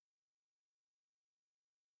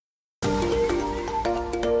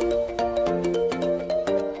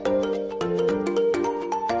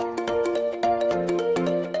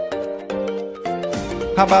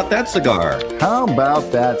How about that cigar? How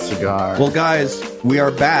about that cigar? Well, guys, we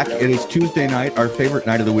are back. It is Tuesday night, our favorite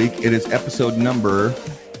night of the week. It is episode number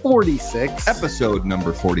 46. Episode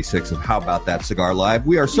number 46 of How About That Cigar Live.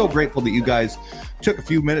 We are so grateful that you guys took a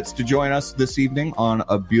few minutes to join us this evening on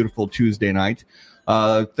a beautiful Tuesday night.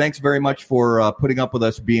 Thanks very much for putting up with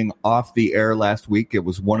us being off the air last week. It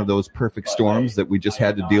was one of those perfect storms that we just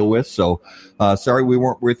had to deal with. So sorry we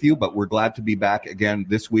weren't with you, but we're glad to be back again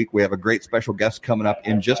this week. We have a great special guest coming up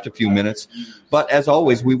in just a few minutes. But as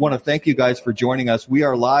always, we want to thank you guys for joining us. We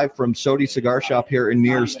are live from Sodi Cigar Shop here in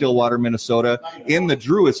near Stillwater, Minnesota, in the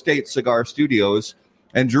Drew Estate Cigar Studios.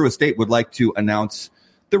 And Drew Estate would like to announce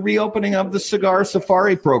the reopening of the Cigar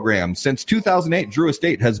Safari program. Since 2008, Drew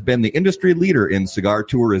Estate has been the industry leader in cigar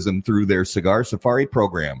tourism through their Cigar Safari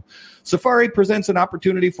program. Safari presents an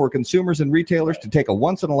opportunity for consumers and retailers to take a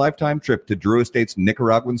once-in-a-lifetime trip to Drew Estate's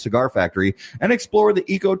Nicaraguan cigar factory and explore the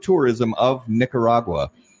ecotourism of Nicaragua.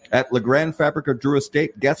 At La Grande Fabrica Drew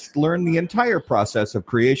Estate, guests learn the entire process of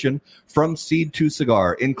creation from seed to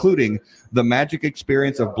cigar, including the magic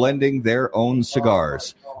experience of blending their own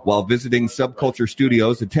cigars. While visiting Subculture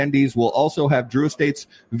Studios, attendees will also have Drew Estate's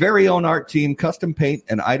very own art team custom paint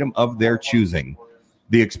an item of their choosing.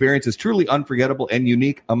 The experience is truly unforgettable and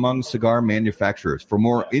unique among cigar manufacturers. For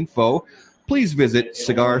more info, please visit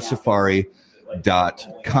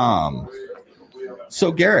cigarsafari.com.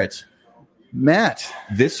 So, Garrett. Matt.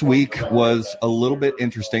 This week was a little bit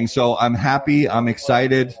interesting. So I'm happy. I'm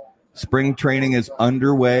excited. Spring training is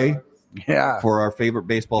underway for our favorite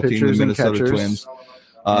baseball team, the Minnesota Twins.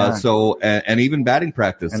 So even batting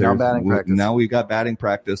practice. Now we got batting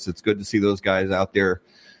practice. It's good to see those guys out there,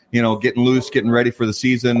 getting loose, getting ready for the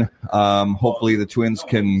season. Hopefully the Twins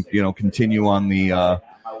can, continue on the,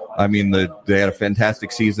 they had a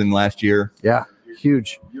fantastic season last year. Yeah,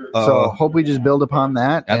 huge. So hope we just build upon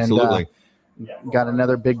that. Absolutely. And, got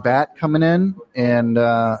another big bat coming in, and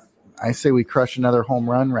I say we crush another home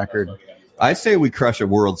run record. I say we crush a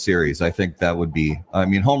World Series. I think that would be,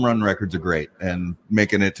 home run records are great, and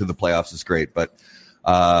making it to the playoffs is great. But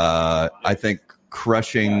I think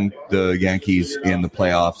crushing the Yankees in the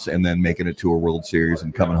playoffs and then making it to a World Series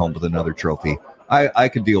and coming home with another trophy, I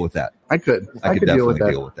could deal with that. I could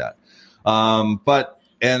definitely deal with that.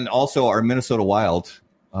 And also our Minnesota Wild.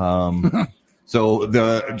 So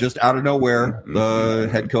just out of nowhere, the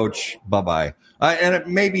head coach, bye-bye. And it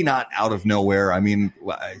maybe not out of nowhere. I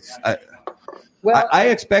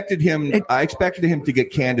expected him. I expected him to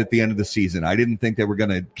get canned at the end of the season. I didn't think they were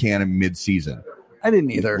going to can him mid-season. I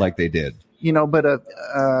didn't either, like they did. But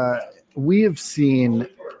we have seen,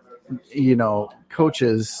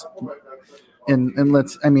 coaches,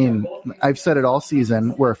 and I've said it all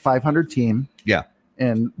season. We're a 500 team. Yeah,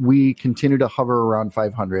 and we continue to hover around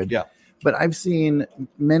 500. Yeah, but I've seen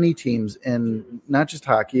many teams, and not just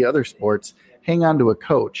hockey, other sports, hang on to a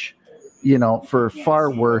coach, for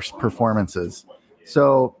far worse performances.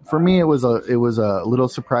 So for me, it was a little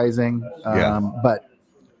surprising. But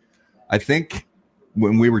I think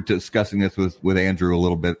when we were discussing this with Andrew a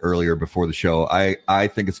little bit earlier before the show, I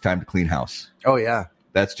think it's time to clean house. Oh yeah.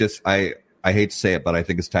 That's just, I hate to say it, but I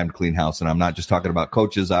think it's time to clean house. And I'm not just talking about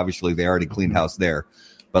coaches. Obviously they already cleaned house there,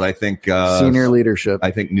 but I think, senior leadership,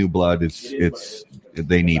 I think new blood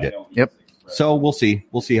they need it. Yep. So we'll see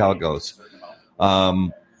how it goes.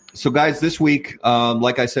 So guys, this week,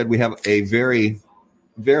 like I said, we have a very,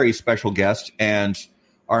 very special guest, and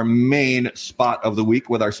our main spot of the week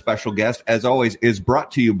with our special guest, as always, is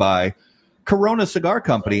brought to you by Corona Cigar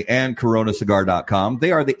Company and coronacigar.com.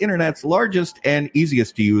 They are the internet's largest and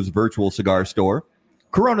easiest to use virtual cigar store.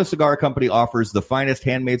 Corona Cigar Company offers the finest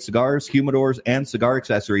handmade cigars, humidors, and cigar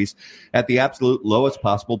accessories at the absolute lowest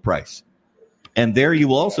possible price. And there you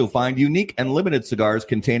will also find unique and limited cigars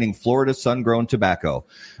containing Florida sun-grown tobacco.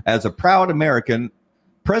 As a proud American,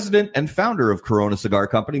 President and founder of Corona Cigar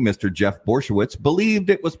Company, Mr. Jeff Borshowitz, believed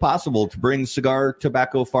it was possible to bring cigar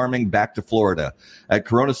tobacco farming back to Florida. At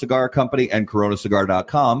Corona Cigar Company and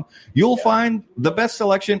coronacigar.com, you'll find the best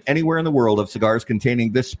selection anywhere in the world of cigars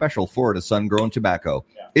containing this special Florida sun-grown tobacco.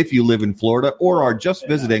 If you live in Florida or are just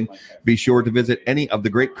visiting, be sure to visit any of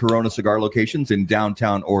the great Corona cigar locations in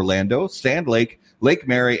downtown Orlando, Sand Lake, Lake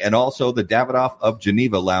Mary, and also the Davidoff of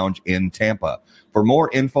Geneva Lounge in Tampa. For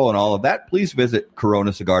more info on all of that, please visit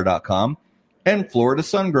coronacigar.com and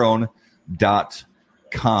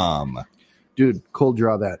floridasungrown.com. Dude, cold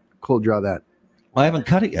draw that. I haven't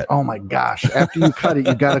cut it yet. Oh my gosh. After you cut it,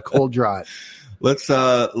 you got to cold draw it.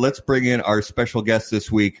 Let's bring in our special guest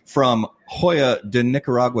this week from Joya de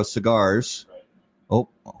Nicaragua Cigars. Oh,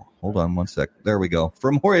 Hold on one sec. There we go.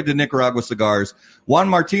 From Joya de Nicaragua Cigars, Juan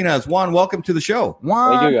Martinez. Juan, welcome to the show.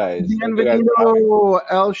 Juan, thank you guys. bienvenido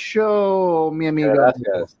al show, mi amigo.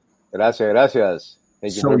 Gracias.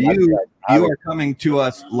 Thank you So very much. you are coming to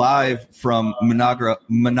us live from Managua,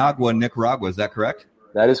 Nicaragua. Is that correct?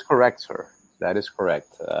 That is correct, sir. That is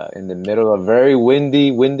correct. In the middle of very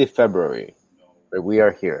windy February, but we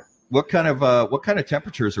are here. What kind of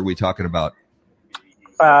temperatures are we talking about?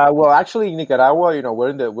 Well, actually, Nicaragua,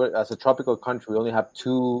 we're as a tropical country, we only have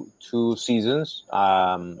two seasons.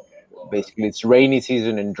 Basically, it's rainy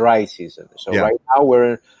season and dry season. So right now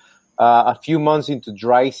we're a few months into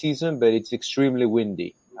dry season, but it's extremely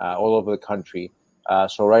windy all over the country.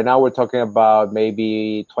 So right now we're talking about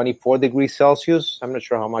maybe 24 degrees Celsius. I'm not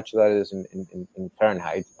sure how much that is in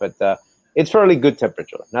Fahrenheit, but it's fairly good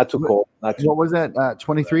temperature. Not too cold. Not too What was that?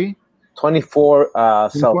 23? 24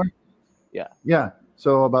 Celsius. Yeah. Yeah.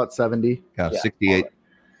 So about 70. Yeah, 68.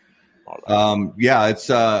 It's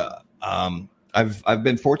I've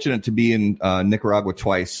been fortunate to be in Nicaragua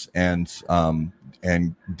twice, and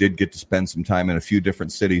did get to spend some time in a few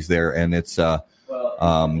different cities there, and it's the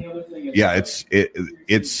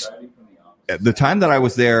time that I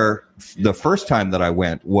was there, the first time that I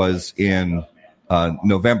went was in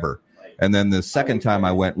November, and then the second time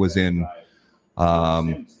I went was in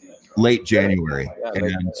late January,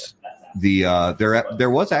 and there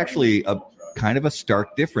was actually a kind of a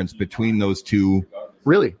stark difference between those two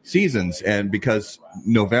seasons. And because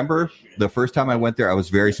November, the first time I went there, I was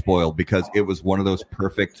very spoiled because it was one of those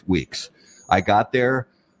perfect weeks. I got there,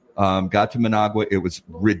 got to Managua. It was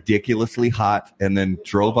ridiculously hot, and then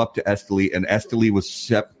drove up to Esteli, and Esteli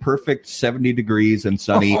was perfect 70 degrees and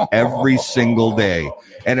sunny every single day.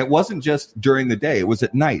 And it wasn't just during the day. It was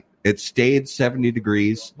at night. It stayed 70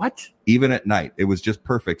 degrees. What? Even at night, it was just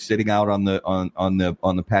perfect. Sitting out on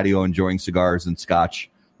the patio, enjoying cigars and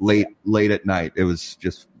scotch late at night. It was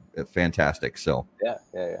just fantastic. So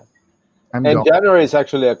yeah. And January is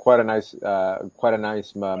actually quite a nice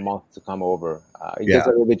month to come over. It gets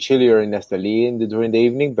a little bit chillier in Esteli during the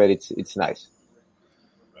evening, but it's nice.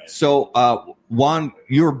 So Juan,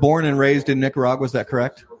 you were born and raised in Nicaragua. Is that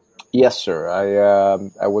correct? Yes, sir.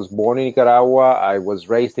 I was born in Nicaragua. I was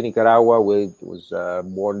raised in Nicaragua. Was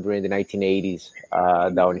born during the 1980s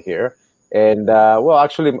down here. And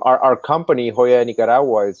actually, our company Joya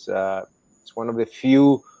Nicaragua is it's one of the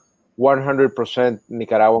few 100%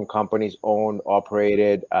 Nicaraguan companies owned,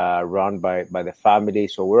 operated, run by the family.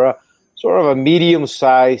 So we're a sort of a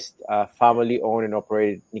medium-sized family-owned and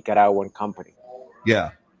operated Nicaraguan company.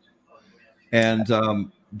 Yeah. And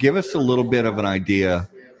give us a little bit of an idea.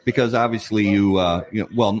 Because obviously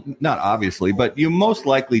not obviously, but you most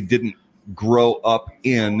likely didn't grow up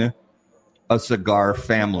in a cigar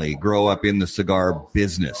family, grow up in the cigar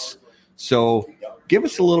business. So give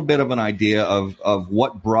us a little bit of an idea of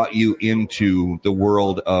what brought you into the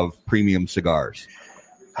world of premium cigars.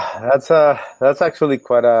 That's actually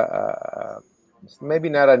quite maybe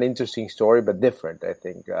not an interesting story, but different, I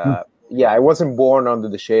think. I wasn't born under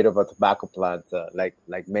the shade of a tobacco plant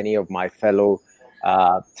like many of my fellow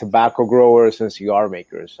tobacco growers and cigar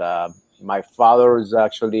makers. My father is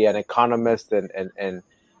actually an economist and an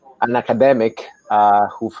academic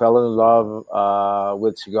who fell in love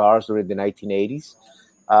with cigars during the 1980s.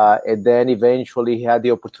 And then eventually he had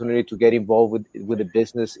the opportunity to get involved with the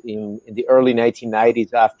business in the early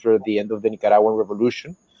 1990s after the end of the Nicaraguan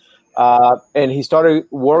Revolution. And he started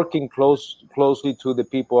working closely to the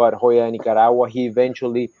people at Joya Nicaragua. He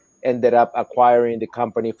eventually ended up acquiring the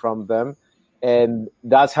company from them. And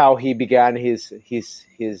that's how he began his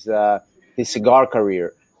cigar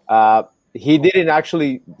career. He didn't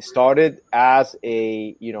actually started as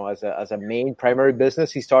a main primary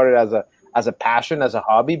business. He started as a passion, as a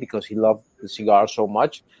hobby, because he loved the cigar so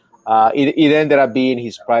much. It ended up being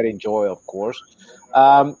his pride and joy, of course.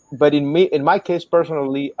 But in my case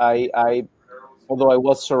personally, I although I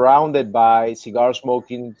was surrounded by cigar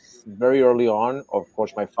smoking very early on, of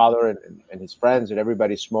course, my father and his friends and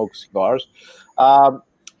everybody smoked cigars.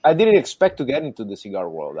 I didn't expect to get into the cigar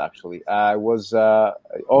world, actually. I was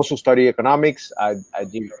also studying economics. I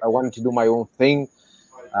wanted to do my own thing.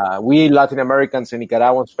 We Latin Americans and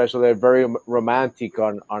Nicaraguans especially are very romantic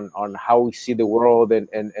on how we see the world,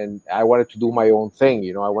 and I wanted to do my own thing.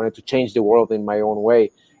 I wanted to change the world in my own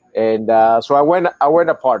way. And so I went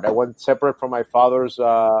apart. I went separate from my father's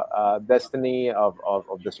destiny of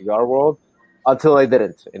the cigar world until I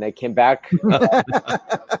didn't. And I came back.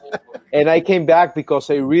 And I came back because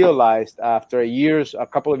I realized after a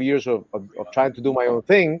couple of years of trying to do my own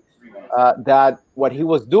thing, that what he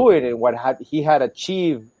was doing and what he had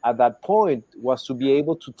achieved at that point was to be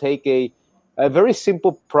able to take a a very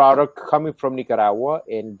simple product coming from Nicaragua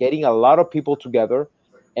and getting a lot of people together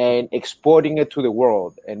and exporting it to the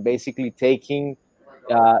world, and basically taking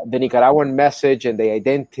the Nicaraguan message and the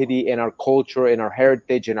identity and our culture and our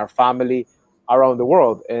heritage and our family around the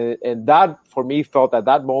world. And that, for me, felt at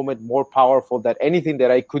that moment more powerful than anything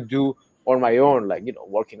that I could do on my own, like,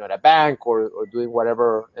 working at a bank or doing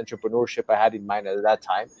whatever entrepreneurship I had in mind at that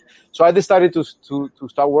time. So I decided to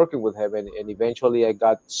start working with him, and eventually I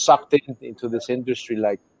got sucked into this industry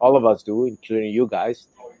like all of us do, including you guys,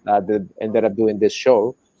 that ended up doing this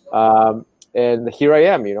show. And here I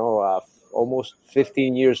am, almost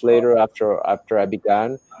 15 years later after I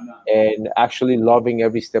began, and actually loving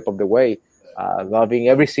every step of the way, loving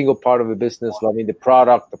every single part of the business, loving the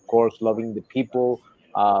product, of course, loving the people,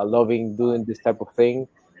 loving doing this type of thing.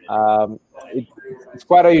 It's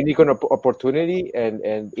quite a unique opportunity,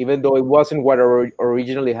 and even though it wasn't what I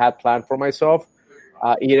originally had planned for myself,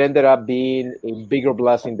 it ended up being a bigger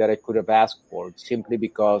blessing that I could have asked for, simply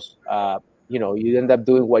because you end up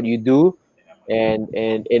doing what you do,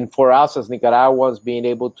 and for us as Nicaraguans, being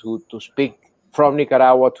able to speak from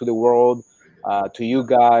Nicaragua to the world, to you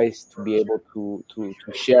guys, to be able to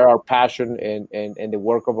share our passion and the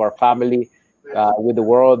work of our family with the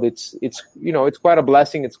world, it's quite a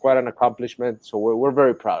blessing. It's quite an accomplishment. So we're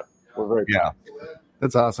very proud. We're very proud.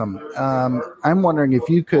 That's awesome. I'm wondering if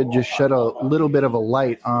you could just shed a little bit of a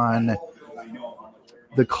light on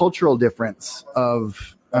the cultural difference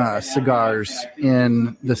of cigars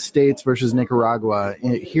in the States versus Nicaragua.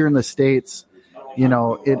 Here in the States,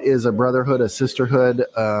 it is a brotherhood, a sisterhood,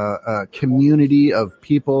 a community of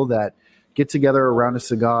people that get together around a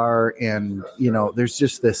cigar. And, there's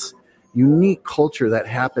just this unique culture that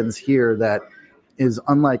happens here that is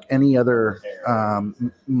unlike any other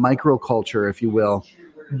microculture, if you will.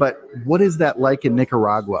 But what is that like in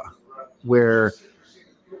Nicaragua, where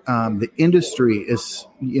the industry is,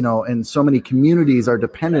 and so many communities are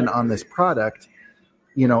dependent on this product?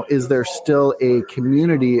 Is there still a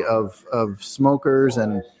community of smokers,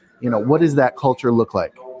 and what does that culture look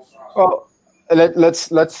like? Well, let's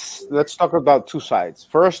talk about two sides.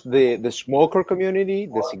 First, the smoker community,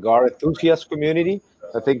 the cigar enthusiast community.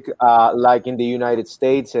 I think, like in the United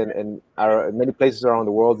States and many places around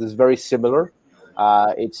the world, is very similar.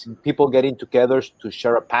 It's people getting together to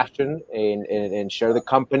share a passion and share the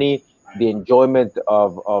company, the enjoyment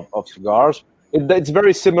of cigars. It's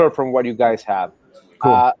very similar from what you guys have.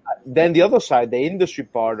 Cool. Then the other side, the industry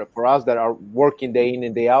part, for us that are working day in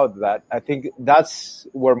and day out, that I think that's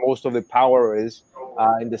where most of the power is,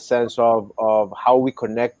 in the sense of how we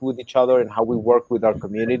connect with each other and how we work with our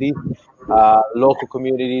community, local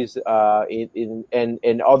communities,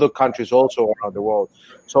 in other countries also around the world.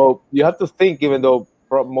 So you have to think, even though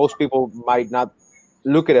most people might not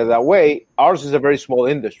look at it that way, ours is a very small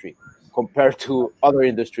industry compared to other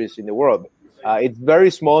industries in the world. It's very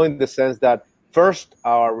small in the sense that, first,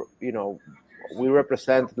 we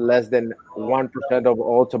represent less than 1% of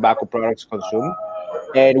all tobacco products consumed,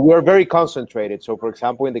 and we're very concentrated. So, for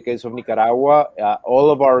example, in the case of Nicaragua, all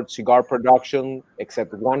of our cigar production,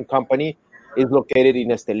 except one company, is located in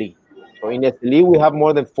Esteli. So in Esteli, we have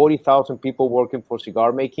more than 40,000 people working for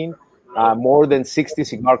cigar making. More than 60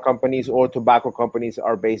 cigar companies or tobacco companies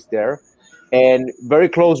are based there. And very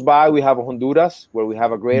close by, we have Honduras, where we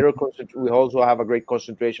have we also have a great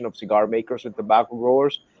concentration of cigar makers and tobacco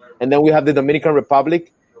growers. And then we have the Dominican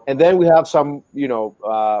Republic. And then we have some,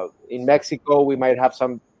 in Mexico, we might have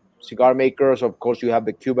some cigar makers. Of course, you have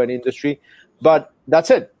the Cuban industry. But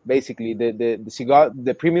that's it, basically.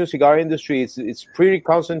 The premium cigar industry is pretty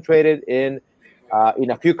concentrated in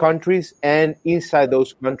a few countries, and inside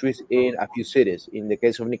those countries in a few cities. In the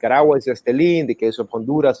case of Nicaragua, it's Esteli. In the case of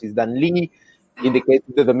Honduras, it's Danlí. In the case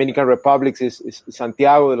of the Dominican Republic, it's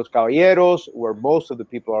Santiago de los Caballeros, where most of the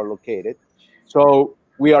people are located. So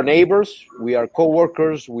we are neighbors, we are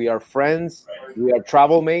co-workers, we are friends, we are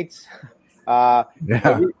travel mates.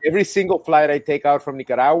 Every single flight I take out from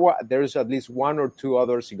Nicaragua, there's at least one or two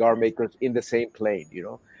other cigar makers in the same plane, we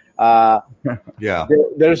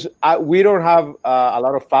don't have a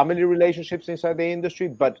lot of family relationships inside the industry,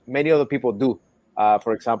 but many other people do.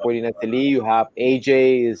 For example, in Esteli, you have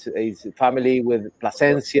AJ is family with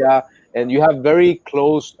Plasencia, and you have very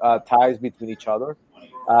close ties between each other.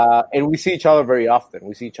 And we see each other very often.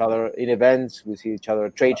 We see each other in events. We see each other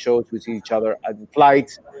at trade shows. We see each other at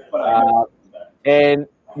flights. And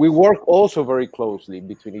we work also very closely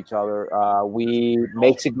between each other. We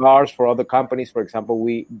make cigars for other companies. For example,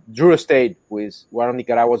 Drew Estate was one of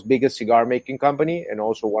Nicaragua's biggest cigar making company, and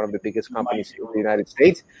also one of the biggest companies in the United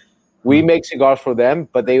States. We make cigars for them,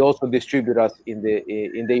 but they also distribute us in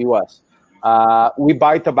the U.S. We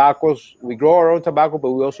buy tobaccos. We grow our own tobacco,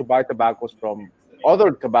 but we also buy tobaccos from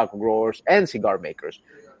other tobacco growers and cigar makers.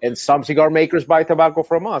 And some cigar makers buy tobacco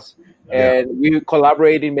from us. And we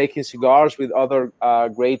collaborate in making cigars with other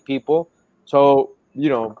great people. So,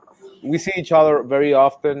 we see each other very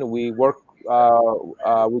often. We work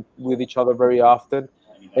with each other very often.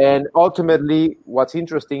 And ultimately, what's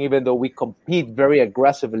interesting, even though we compete very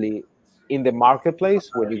aggressively in the marketplace,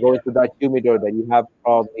 when you go into that humidor that you have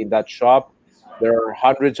in that shop, there are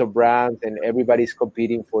hundreds of brands and everybody's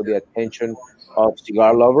competing for the attention of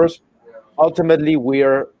cigar lovers. Ultimately,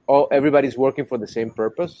 everybody's working for the same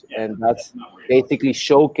purpose, and that's basically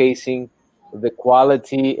showcasing the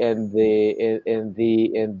quality and the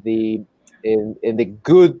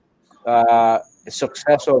good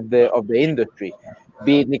success of the industry,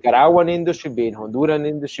 be it Nicaraguan industry, be it Honduran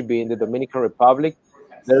industry, be it the Dominican Republic.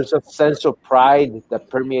 There's a sense of pride that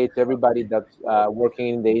permeates everybody that's working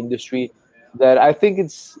in the industry. That I think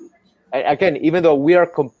it's, again, even though we are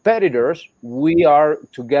competitors, we are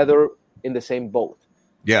together in the same boat.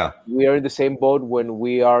 Yeah, we are in the same boat when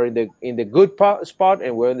we are in the good spot,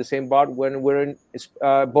 and we're in the same boat when we're in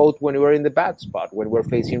the bad spot. When we're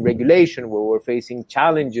facing regulation, when we're facing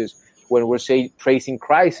challenges, when we're facing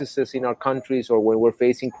crises in our countries, or when we're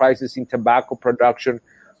facing crisis in tobacco production,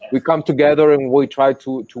 we come together and we try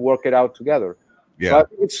to work it out together. Yeah,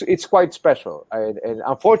 so it's quite special, and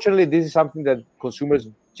unfortunately, this is something that consumers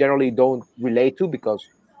generally don't relate to, because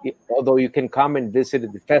although you can come and visit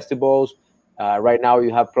the festivals. Right now,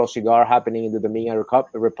 you have Pro Cigar happening in the Dominican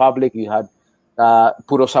Republic. You had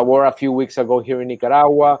Puro Sabor a few weeks ago here in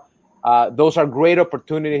Nicaragua. Those are great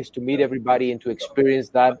opportunities to meet everybody and to experience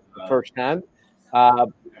that firsthand.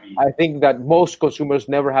 I think that most consumers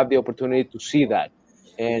never have the opportunity to see that.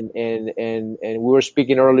 And we were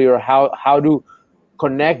speaking earlier how to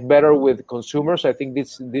connect better with consumers. I think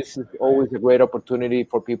this is always a great opportunity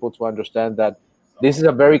for people to understand that this is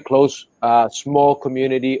a very close, small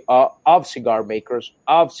community of cigar makers,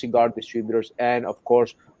 of cigar distributors, and of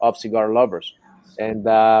course of cigar lovers. And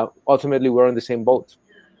ultimately, we're in the same boat.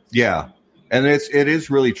 Yeah, and it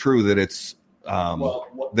is really true that it's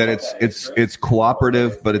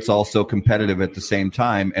cooperative, but it's also competitive at the same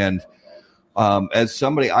time. And as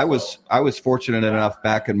somebody, I was fortunate enough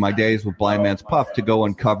back in my days with Blind Man's Puff to go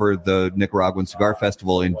and cover the Nicaraguan Cigar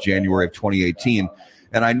Festival in January of 2018,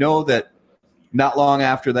 and I know that. Not long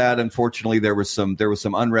after that, unfortunately, there was some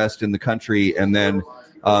unrest in the country, and then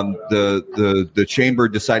the chamber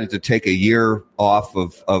decided to take a year off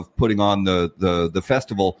of putting on the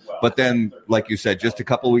festival. But then, like you said, just a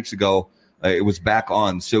couple of weeks ago, it was back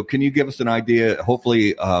on. So, can you give us an idea?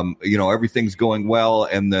 Hopefully, everything's going well,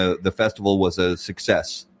 and the festival was a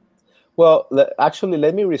success. Well, actually,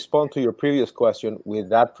 let me respond to your previous question with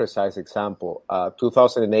that precise example.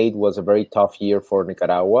 2008 was a very tough year for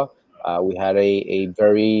Nicaragua. We had a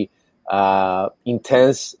very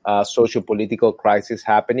intense socio-political crisis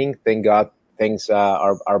happening. Thank God things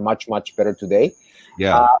are much, much better today.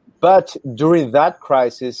 Yeah. But during that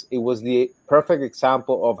crisis, it was the perfect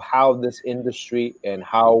example of how this industry and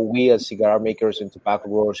how we as cigar makers and tobacco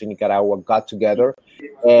growers in Nicaragua got together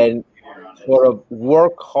and sort of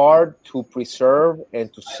work hard to preserve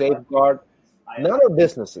and to safeguard not our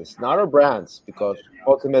businesses, not our brands, because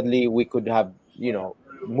ultimately we could have,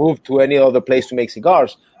 move to any other place to make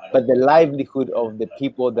cigars, but the livelihood of the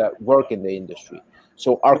people that work in the industry.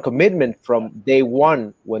 So our commitment from day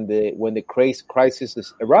one, when the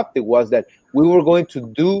crisis erupted, was that we were going to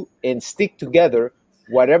do and stick together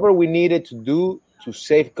whatever we needed to do to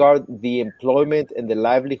safeguard the employment and the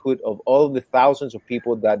livelihood of all the thousands of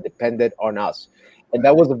people that depended on us. And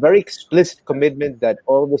that was a very explicit commitment that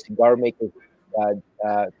all the cigar makers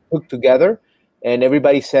took together, and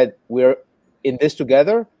everybody said, we're in this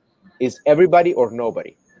together. Is everybody or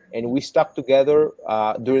nobody? And we stuck together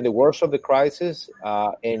during the worst of the crisis,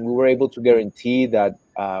 and we were able to guarantee that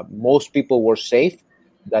most people were safe,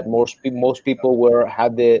 that most people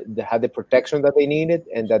had the protection that they needed,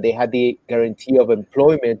 and that they had the guarantee of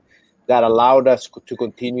employment that allowed us to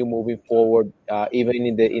continue moving forward, even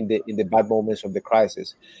in the bad moments of the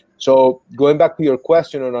crisis. So going back to your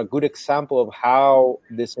question on a good example of how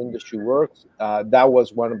this industry works, that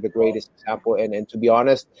was one of the greatest examples. And to be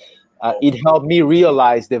honest, it helped me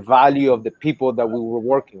realize the value of the people that we were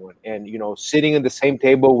working with. And, sitting at the same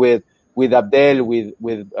table with Abdel, with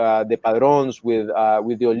the Padrones, with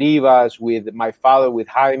the Olivas, with my father, with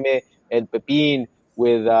Jaime and Pepin,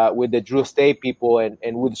 with the Drew Estate people, and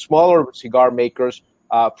with smaller cigar makers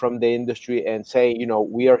from the industry, and say,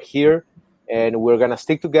 we are here and we're going to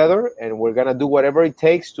stick together and we're going to do whatever it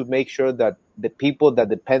takes to make sure that the people that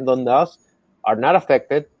depend on us are not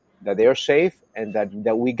affected, that they are safe, and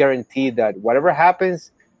that we guarantee that whatever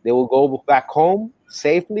happens, they will go back home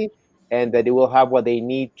safely, and that they will have what they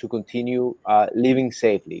need to continue living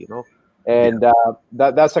safely. And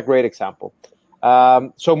that's a great example.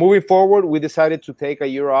 So moving forward, we decided to take a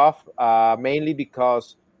year off, mainly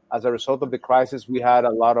because as a result of the crisis, we had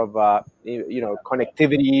a lot of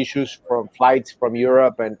connectivity issues from flights from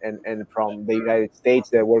Europe and from the United States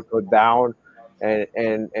that were cut down,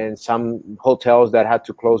 and some hotels that had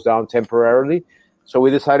to close down temporarily. So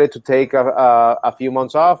we decided to take a few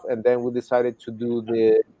months off, and then we decided to do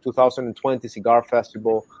the 2020 Cigar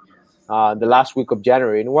Festival the last week of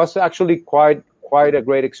January. And it was actually quite a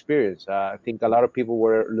great experience. I think a lot of people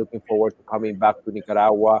were looking forward to coming back to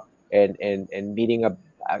Nicaragua and meeting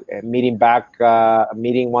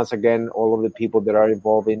once again all of the people that are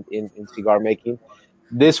involved in cigar making.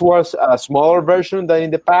 This was a smaller version than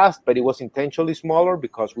in the past, but it was intentionally smaller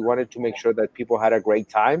because we wanted to make sure that people had a great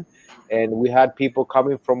time. And we had people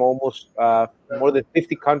coming from almost more than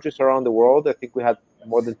 50 countries around the world. I think we had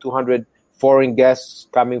more than 200 foreign guests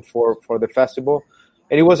coming for the festival.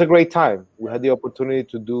 And it was a great time. We had the opportunity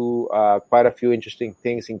to do quite a few interesting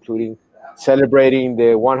things, including celebrating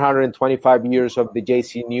the 125 years of the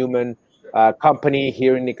J.C. Newman company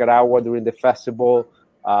here in Nicaragua during the festival.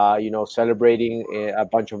 Celebrating a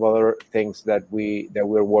bunch of other things that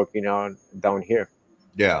we're working on down here.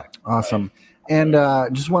 Yeah, awesome. And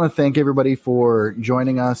just want to thank everybody for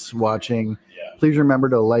joining us, watching. Please remember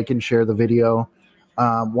to like and share the video.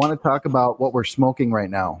 Want to talk about what we're smoking right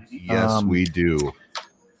now? Yes, we do.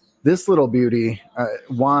 This little beauty,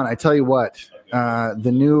 Juan. I tell you what,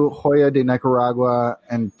 the new Joya de Nicaragua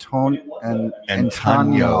Antonio,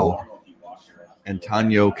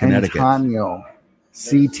 Connecticut. Antonio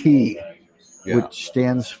CT, which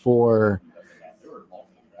stands for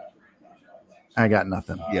I got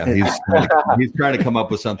nothing. Yeah, he's trying to come up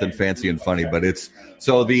with something fancy and funny, but it's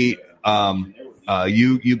so the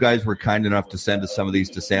you guys were kind enough to send us some of these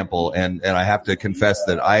to sample, and I have to confess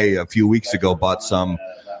that I a few weeks ago bought some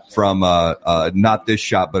from not this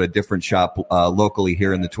shop but a different shop locally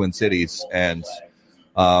here in the Twin Cities, and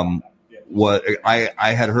what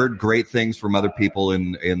I had heard great things from other people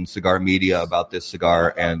in cigar media about this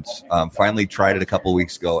cigar, and finally tried it a couple of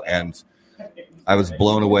weeks ago, and I was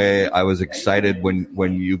blown away. I was excited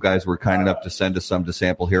when you guys were kind enough to send us some to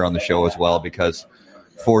sample here on the show as well, because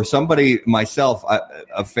for somebody myself,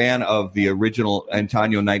 a fan of the original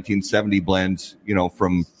Antonio 1970 blend,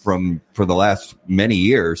 from for the last many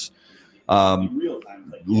years,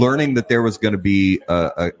 learning that there was going to be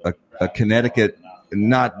a Connecticut,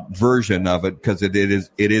 not version of it, because it is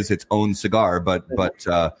its own cigar, but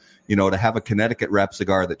to have a Connecticut wrap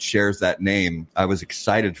cigar that shares that name, I was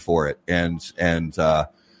excited for it, and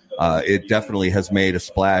it definitely has made a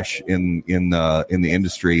splash in the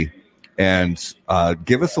industry. And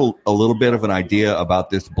give us a little bit of an idea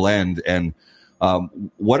about this blend and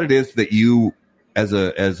what it is that you, as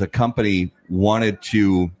a company, wanted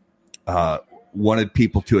people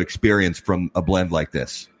to experience from a blend like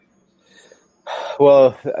this.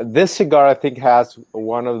 Well, this cigar, I think, has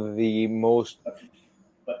one of the most,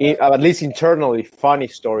 at least internally, funny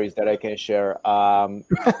stories that I can share. It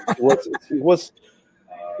was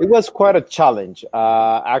quite a challenge.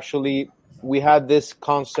 Actually, we had this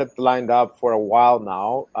concept lined up for a while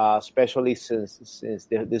now, especially since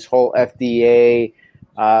this whole FDA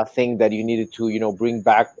thing that you needed to, bring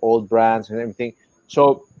back old brands and everything.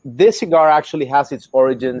 So this cigar actually has its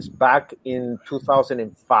origins back in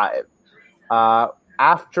 2005.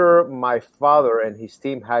 After my father and his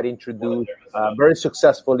team had introduced very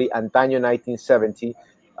successfully Antonio 1970,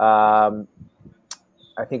 I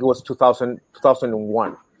think it was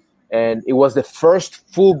 2001. And it was the first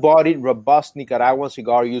full-bodied, robust Nicaraguan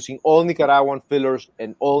cigar using all Nicaraguan fillers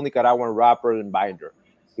and all Nicaraguan wrapper and binder.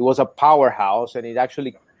 It was a powerhouse, and it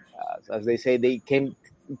actually, as they say, they came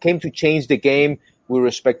to change the game with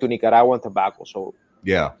respect to Nicaraguan tobacco. So,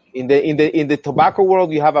 yeah, in the tobacco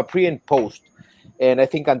world, you have a pre and post, and I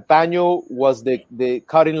think Antonio was the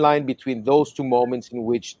cutting line between those two moments in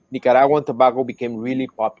which Nicaraguan tobacco became really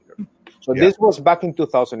popular. So this was back in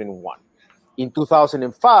 2001. In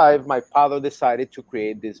 2005, my father decided to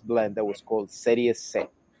create this blend that was called Serie C.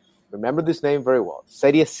 Remember this name very well,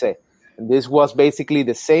 Serie C. And this was basically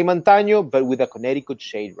the same Antonio, but with a Connecticut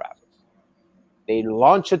shade wrapper. They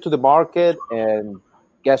launched it to the market, and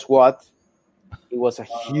guess what? It was a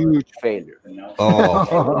huge failure.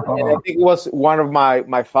 Oh. And I think it was one of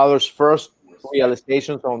my father's first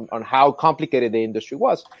realizations on how complicated the industry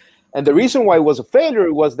was. And the reason why it was a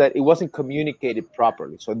failure was that it wasn't communicated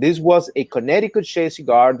properly. So this was a Connecticut shade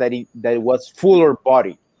cigar that was fuller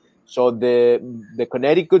body. So the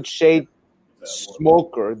Connecticut shade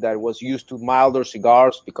smoker that was used to milder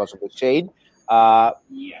cigars because of the shade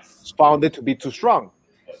found it to be too strong.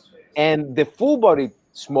 And the full-bodied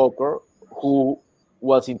smoker, who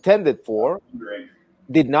was intended for,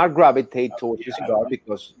 did not gravitate towards the cigar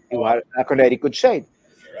because it had a Connecticut shade.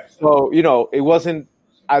 So, it wasn't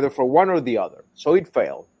either for one or the other. So it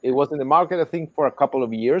failed. It was in the market, I think, for a couple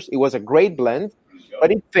of years. It was a great blend, but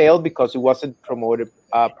it failed because it wasn't promoted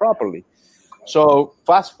properly. So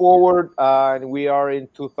fast forward, and we are in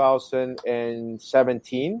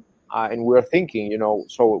 2017, and we're thinking,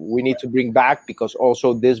 so we need to bring back, because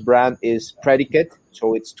also this brand is predicate.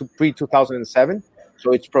 So it's pre-2007.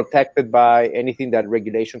 So it's protected by anything that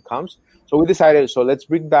regulation comes. So we decided, so let's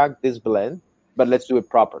bring back this blend, but let's do it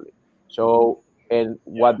properly. So, and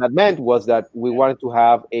what that meant was that we wanted to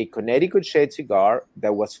have a Connecticut shade cigar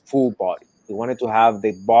that was full body. We wanted to have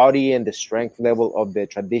the body and the strength level of the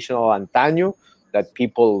traditional Antaño that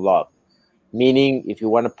people love. Meaning, if you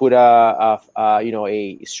want to put a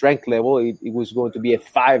strength level, it was going to be a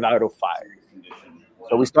 5 out of 5.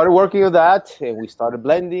 So we started working on that, and we started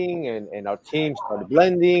blending, and our team started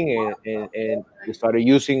blending, and we started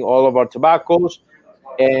using all of our tobaccos.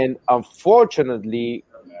 And unfortunately,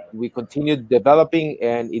 we continued developing,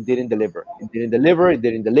 and it didn't deliver.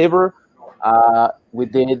 We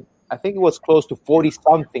did, I think it was close to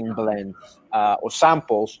 40-something blends or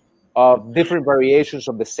samples of different variations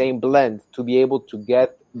of the same blend to be able to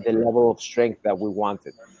get the level of strength that we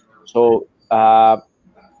wanted. So, and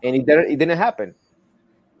it didn't happen.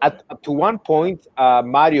 To one point,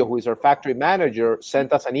 Mario, who is our factory manager,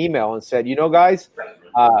 sent us an email and said, guys,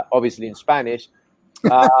 obviously in Spanish,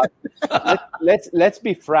 let's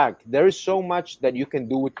be frank. There is so much that you can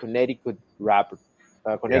do with Connecticut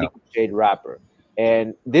shade wrapper.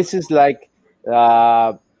 And this is like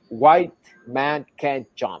white man can't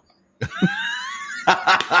jump.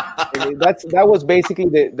 That was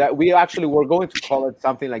basically that we actually were going to call it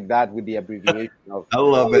something like that with the abbreviation of. I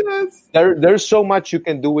love it. There's so much you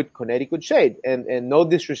can do with Connecticut shade, and no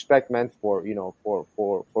disrespect meant for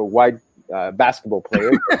white basketball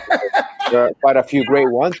players. There are quite a few great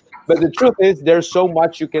ones, but the truth is there's so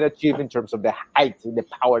much you can achieve in terms of the height and the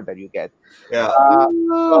power that you get. Yeah.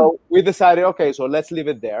 So we decided, okay, so let's leave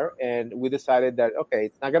it there, and we decided that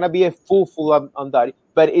it's not gonna be a full Andari,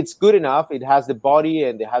 but it's good enough. It has the body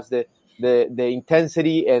and it has the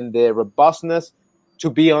intensity and the robustness to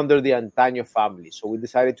be under the Antaño family. So we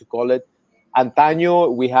decided to call it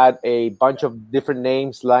Antaño. We had a bunch of different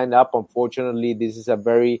names lined up. Unfortunately, this is a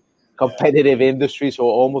very competitive industry, so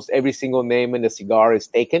almost every single name in the cigar is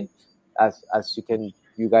taken, as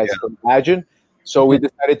you guys can imagine. So we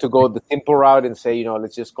decided to go the simple route and say,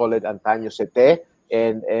 let's just call it Antaño CT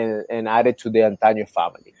and add it to the Antaño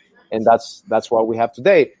family, and that's what we have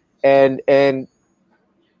today. And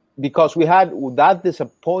because we had that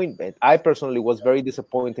disappointment, I personally was very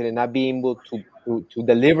disappointed in not being able to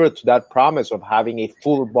deliver to that promise of having a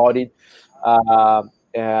full-bodied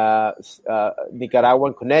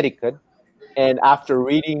Nicaraguan Connecticut. And after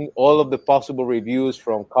reading all of the possible reviews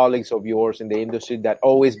from colleagues of yours in the industry that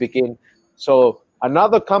always begin, so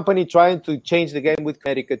another company trying to change the game with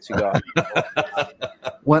Connecticut cigar.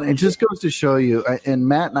 Well, it just goes to show you, and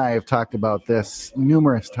Matt and I have talked about this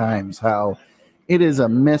numerous times, how it is a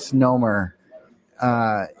misnomer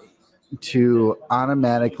to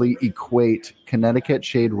automatically equate Connecticut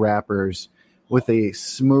shade wrappers with a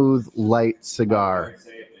smooth, light cigar.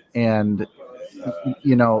 And,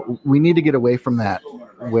 we need to get away from that,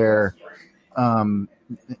 where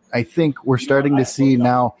I think we're starting to see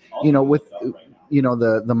now, with,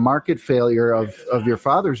 the market failure of your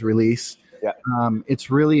father's release, it's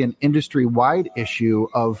really an industry-wide issue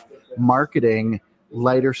of marketing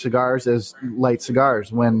lighter cigars as light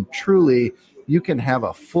cigars, when truly you can have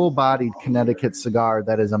a full-bodied Connecticut cigar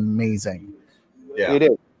that is amazing. Yeah,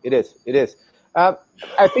 it is. I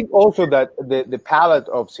think also that the palette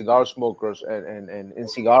of cigar smokers and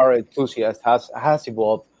cigar enthusiasts has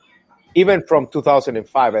evolved even from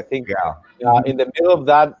 2005. I think in the middle of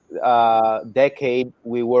that decade,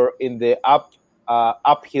 we were in the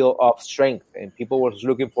uphill of strength, and people were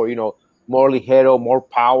looking for more ligero, more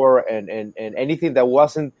power, and anything that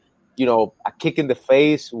wasn't a kick in the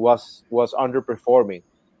face was underperforming.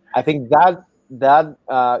 I think that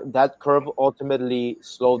curve ultimately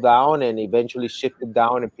slowed down and eventually shifted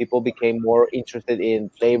down, and people became more interested in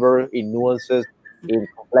flavor, in nuances, in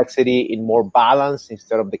complexity, in more balance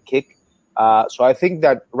instead of the kick. So I think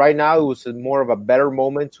that right now it was more of a better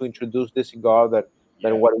moment to introduce this cigar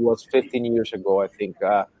than what it was 15 years ago, I think.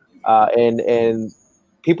 And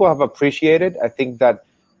people have appreciated. I think that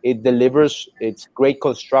It delivers. It's great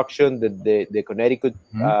construction. The Connecticut.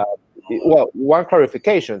 Well, one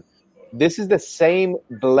clarification: this is the same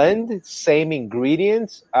blend, same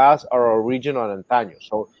ingredients as our original Antaño.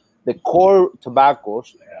 So the core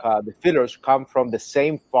tobaccos, the fillers, come from the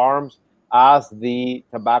same farms as the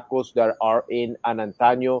tobaccos that are in an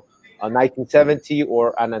Antaño 1970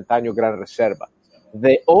 or an Antaño Gran Reserva.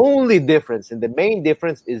 The only difference, and the main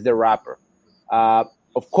difference, is the wrapper.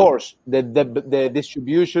 Of course, the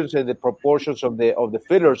distributions and the proportions of the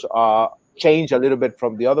fillers change a little bit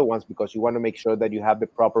from the other ones because you want to make sure that you have the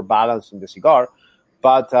proper balance in the cigar.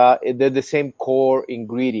 But they're the same core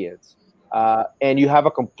ingredients, and you have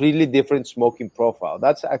a completely different smoking profile.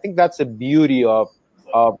 I think that's the beauty of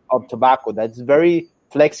tobacco. That's very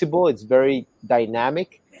flexible. It's very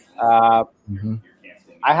dynamic.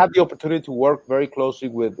 I have the opportunity to work very closely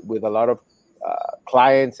with a lot of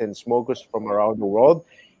clients and smokers from around the world.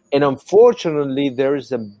 And unfortunately, there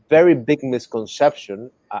is a very big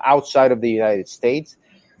misconception outside of the United States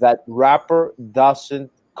that wrapper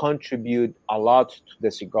doesn't contribute a lot to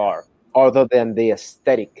the cigar other than the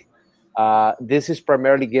aesthetic. This is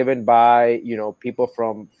primarily given by, people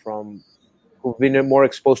from who've been more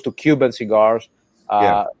exposed to Cuban cigars,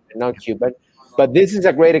 non-Cuban. But this is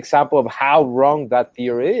a great example of how wrong that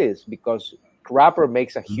theory is, because wrapper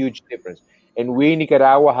makes a huge difference. And we in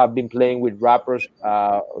Nicaragua have been playing with wrappers,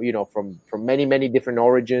 from many, many different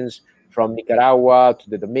origins, from Nicaragua to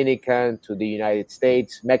the Dominican to the United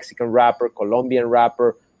States, Mexican wrapper, Colombian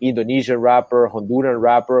wrapper, Indonesian wrapper, Honduran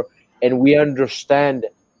wrapper. And we understand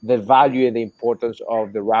the value and the importance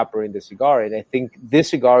of the wrapper in the cigar. And I think this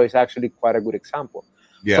cigar is actually quite a good example.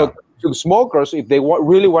 Yeah. So to smokers, if they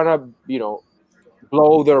really want to,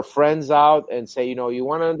 blow their friends out and say, you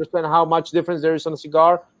want to understand how much difference there is on a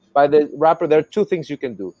cigar by the wrapper, there are two things you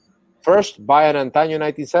can do. First, buy an Antaño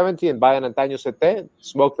 1970 and buy an Antaño Sete,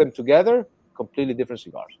 smoke them together, completely different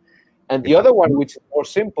cigars. And the other one, which is more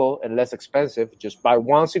simple and less expensive, just buy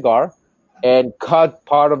one cigar and cut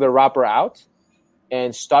part of the wrapper out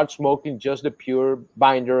and start smoking just the pure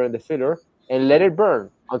binder and the filler and let it burn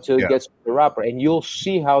until it gets to the wrapper. And you'll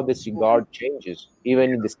see how the cigar changes,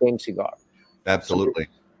 even in the same cigar. Absolutely.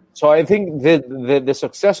 So I think the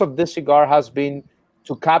success of this cigar has been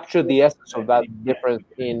to capture the essence of that difference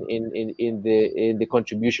in the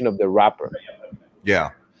contribution of the wrapper.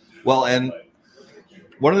 Yeah. Well, and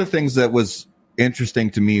one of the things that was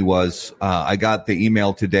interesting to me was I got the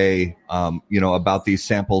email today, about these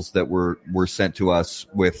samples that were sent to us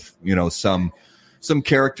with, some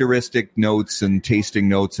characteristic notes and tasting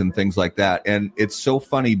notes and things like that. And it's so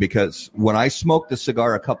funny because when I smoked the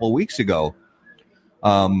cigar a couple of weeks ago,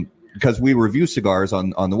 because we review cigars on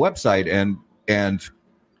the website, and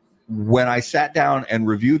when I sat down and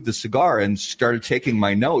reviewed the cigar and started taking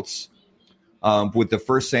my notes with the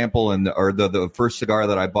first sample or the first cigar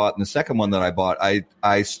that I bought and the second one that I bought,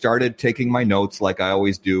 I started taking my notes like I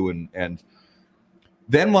always do, and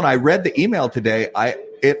then when I read the email today,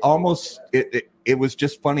 it was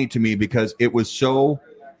just funny to me because it was so,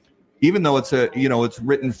 even though it's it's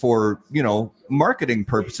written for marketing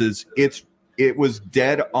purposes, it was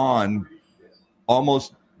dead on,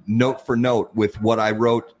 almost note for note with what I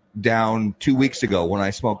wrote down 2 weeks ago when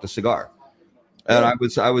I smoked the cigar. And I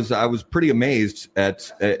was pretty amazed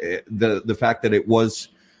at the fact that it was,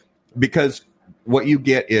 because what you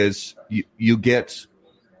get is you get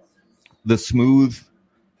the smooth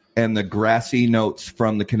and the grassy notes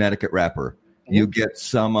from the Connecticut wrapper. You get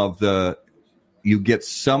some of the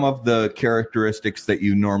characteristics that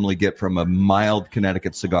you normally get from a mild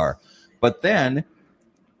Connecticut cigar. But then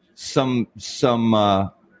some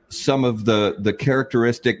of the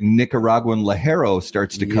characteristic Nicaraguan Ligero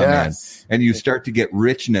starts to come in, and you start to get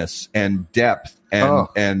richness and depth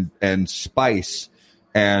and spice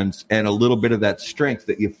and a little bit of that strength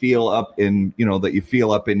that you feel up in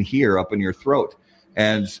here, up in your throat.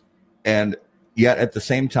 And yet at the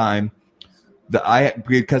same time,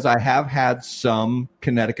 because I have had some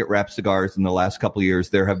Connecticut wrap cigars in the last couple of years,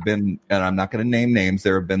 there have been, and I'm not going to name names,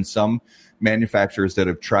 there have been some manufacturers that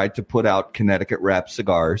have tried to put out Connecticut wrap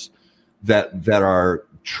cigars that are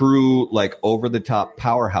true, like over the top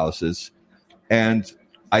powerhouses. And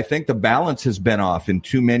I think the balance has been off in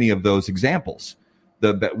too many of those examples.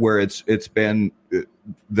 Where it's been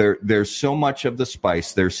there's so much of the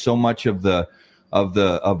spice, there's so much of the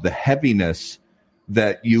heaviness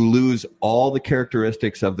that you lose all the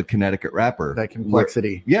characteristics of the Connecticut wrapper. That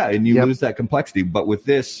complexity. And you lose that complexity. But with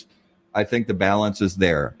this, I think the balance is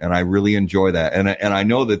there, and I really enjoy that. And I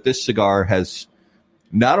know that this cigar has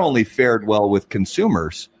not only fared well with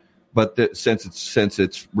consumers, but since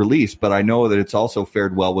it's released, but I know that it's also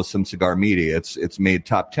fared well with some cigar media. It's made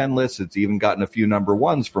top 10 lists. It's even gotten a few number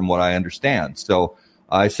ones from what I understand. So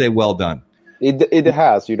I say well done. It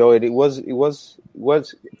has, it was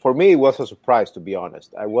for me, it was a surprise, to be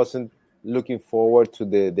honest. I wasn't looking forward to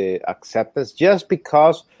the acceptance, just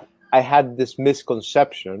because I had this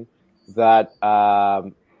misconception that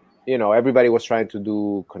everybody was trying to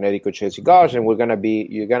do Connecticut Shade cigars, and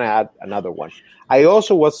you're gonna add another one. I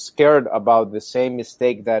also was scared about the same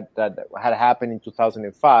mistake that had happened in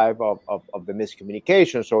 2005 of the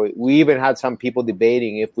miscommunication. So we even had some people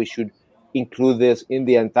debating if we should include this in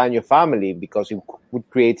the Antaño family, because it would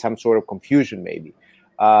create some sort of confusion, maybe.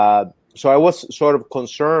 So I was sort of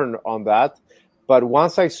concerned on that. But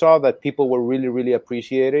once I saw that people were really, really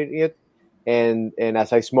appreciating it, and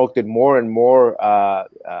as I smoked it more and more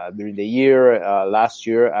during the year, last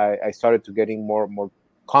year, I started to getting more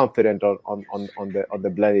confident on the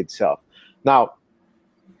blend itself. Now,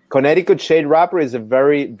 Connecticut Shade wrapper is a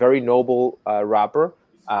very, very noble wrapper.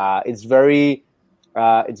 It's very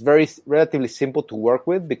relatively simple to work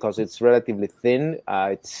with because it's relatively thin.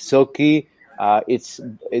 It's silky. It's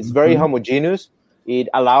very homogeneous. It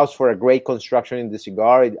allows for a great construction in the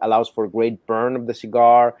cigar. It allows for a great burn of the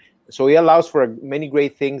cigar. So it allows for many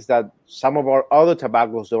great things that some of our other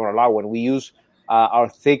tobaccos don't allow. When we use our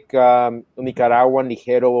thick Nicaraguan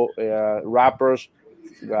Ligero wrappers,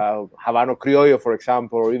 Habano Criollo, for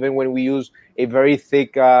example, or even when we use a very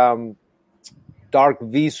thick dark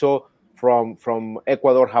Viso from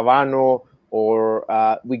Ecuador Habano,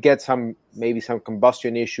 or we get maybe some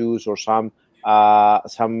combustion issues or some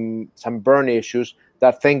burn issues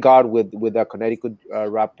that, thank God, with a Connecticut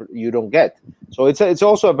wrapper you don't get. So it's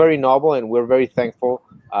also a very novel, and we're very thankful.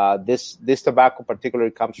 This tobacco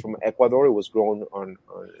particularly comes from Ecuador. It was grown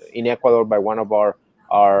in Ecuador by one of our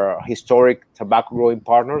historic tobacco growing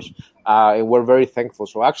partners, and we're very thankful.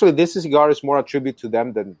 So actually, this cigar is more a tribute to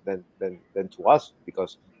them than to us,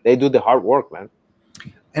 because they do the hard work, man.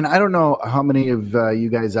 And I don't know how many of you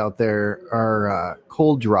guys out there are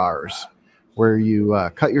cold drawers, where you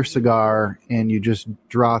cut your cigar and you just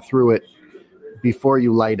draw through it before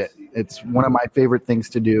you light it. It's one of my favorite things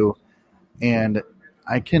to do. And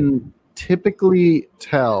I can typically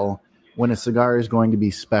tell when a cigar is going to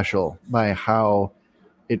be special by how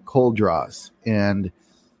it cold draws. And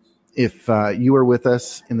if you were with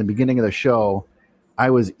us in the beginning of the show, I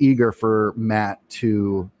was eager for Matt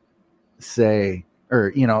to say,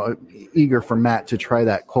 or, eager for Matt to try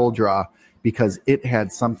that cold draw, because it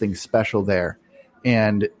had something special there.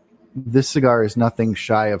 And this cigar is nothing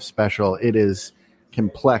shy of special. It is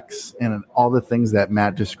complex, and all the things that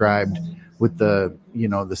Matt described with the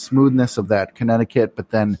smoothness of that Connecticut, but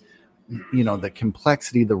then, the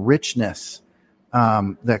complexity, the richness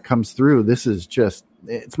that comes through. This is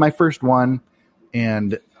it's my first one,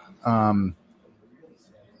 and I'm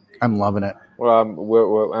loving it.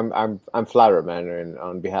 Well, I'm flattered, man, and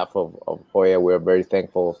on behalf of Hoya, we're very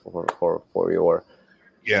thankful for your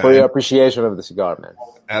appreciation of the cigar, man.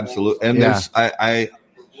 Absolutely. And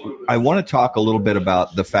I want to talk a little bit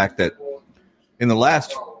about the fact that in the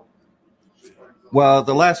last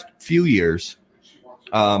few years,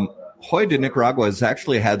 Hoya de Nicaragua has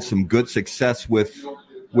actually had some good success with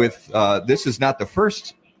this is not the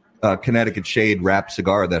first Connecticut Shade wrapped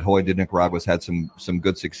cigar that Hoya de Nicaragua has had some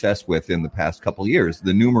good success with in the past couple of years.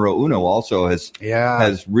 The Numero Uno also has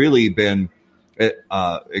really been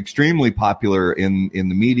extremely popular in the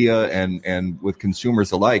media and with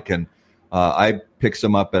consumers alike. And I picked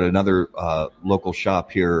some up at another local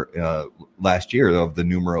shop here last year of the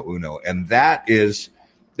Numero Uno, and that's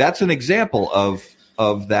an example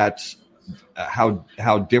of that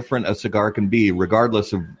how different a cigar can be,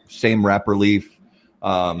 regardless of same wrapper leaf.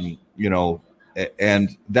 And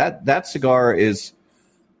that cigar is,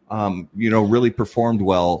 really performed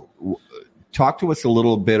well. Talk to us a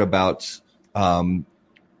little bit about,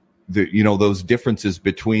 those differences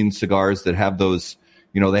between cigars that have those,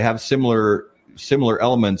 they have similar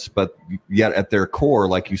elements, but yet at their core,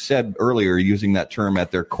 like you said earlier, using that term, at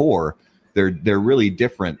their core, they're really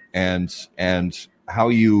different, and how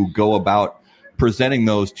you go about presenting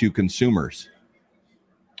those to consumers.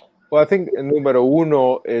 Well, I think Numero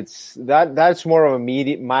Uno, that's more of a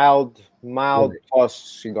mild plus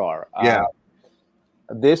cigar. Yeah.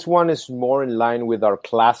 This one is more in line with our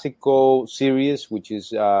Classico series, which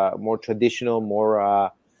is more traditional, more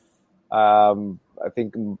I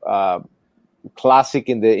think classic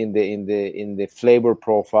in the flavor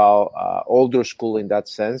profile, older school in that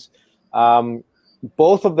sense.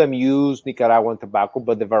 Both of them use Nicaraguan tobacco,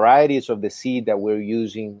 but the varieties of the seed that we're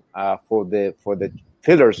using for the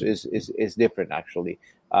fillers is different, actually.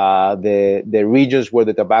 The regions where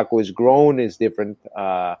the tobacco is grown is different.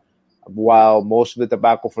 While most of the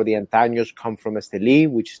tobacco for the Antaños come from Esteli,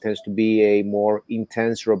 which tends to be a more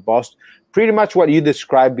intense, robust, pretty much what you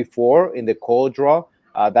described before in the cold draw,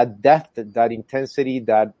 that depth, that intensity,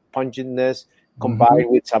 that pungentness, combined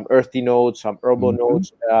with some earthy notes, some herbal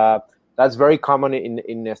notes. That's very common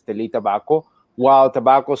in Esteli tobacco. While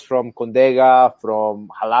tobaccos from Condega, from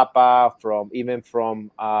Jalapa, from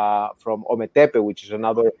Ometepe, which is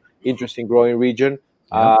another interesting growing region,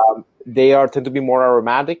 they tend to be more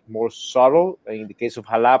aromatic, more subtle. In the case of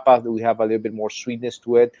Jalapa, we have a little bit more sweetness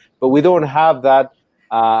to it, but we don't have that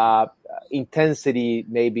intensity,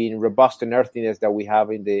 maybe in robust and earthiness that we have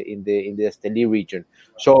in the Esteli region.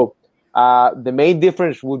 So the main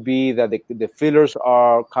difference would be that the fillers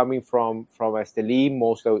are coming from Esteli,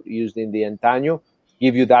 most are used in the Antaño,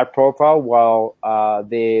 give you that profile, while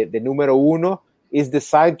the Numero Uno is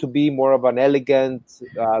designed to be more of an elegant,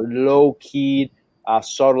 low-key,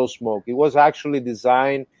 subtle smoke. It was actually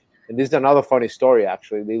designed, and this is another funny story,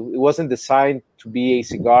 actually. It wasn't designed to be a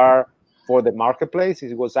cigar for the marketplace.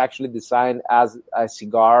 It was actually designed as a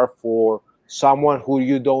cigar for someone who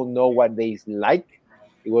you don't know what they like.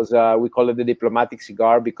 It was we call it the diplomatic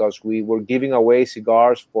cigar because we were giving away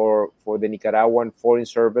cigars for the Nicaraguan Foreign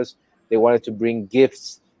Service. They wanted to bring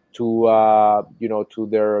gifts to to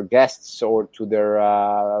their guests or to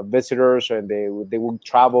their visitors, and they would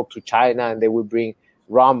travel to China and they would bring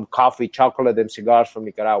rum, coffee, chocolate, and cigars from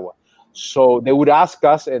Nicaragua. So they would ask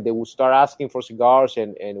us, and they would start asking for cigars,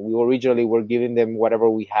 and we originally were giving them whatever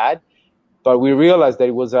we had. But we realized that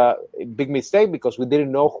it was a big mistake because we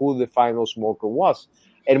didn't know who the final smoker was.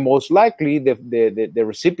 And most likely the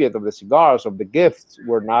recipient of the cigars, of the gifts,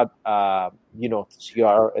 were not,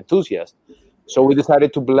 cigar enthusiasts. So we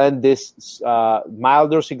decided to blend this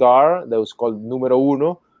milder cigar that was called Numero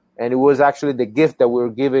Uno. And it was actually the gift that we were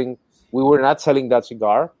giving. We were not selling that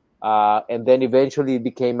cigar. And then eventually it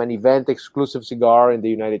became an event exclusive cigar in the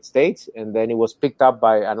United States. And then it was picked up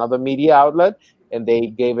by another media outlet, and they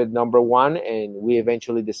gave it number one. And we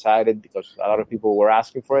eventually decided, because a lot of people were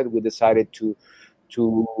asking for it, we decided to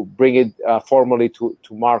bring it formally to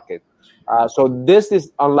market. So this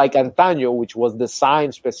is unlike Antaño, which was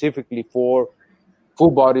designed specifically for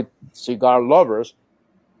full-bodied cigar lovers.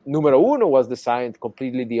 Numero Uno was designed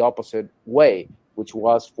completely the opposite way, which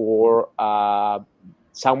was for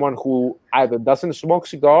someone who either doesn't smoke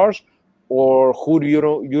cigars or who you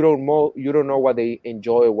don't know what they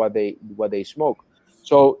enjoy or what they smoke.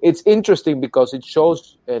 So it's interesting because it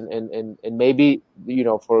shows and maybe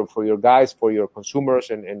for your guys, for your consumers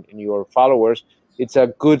and your followers, it's a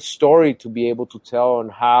good story to be able to tell on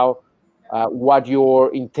how what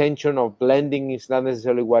your intention of blending is not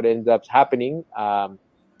necessarily what ends up happening.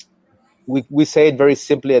 We say it very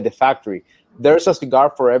simply at the factory. There's a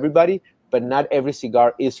cigar for everybody, but not every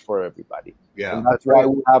cigar is for everybody. Yeah, and that's why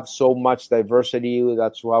we have so much diversity.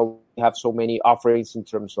 That's why we have so many offerings in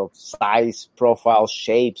terms of size, profile,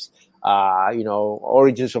 shapes,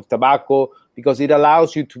 origins of tobacco, because it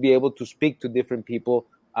allows you to be able to speak to different people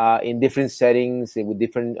in different settings with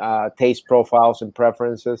different taste profiles and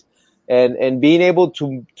preferences, and being able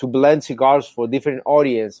to blend cigars for different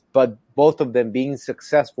audience, but both of them being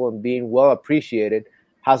successful and being well appreciated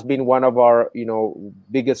has been one of our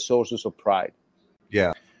biggest sources of pride.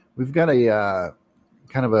 Yeah. We've got a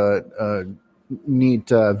kind of a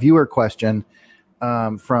neat viewer question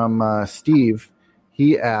from Steve.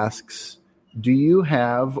 He asks, do you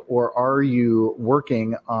have or are you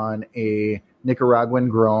working on a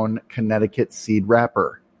Nicaraguan-grown Connecticut seed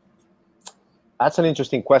wrapper? That's an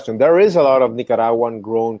interesting question. There is a lot of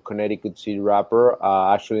Nicaraguan-grown Connecticut seed wrapper,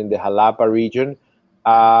 actually in the Jalapa region.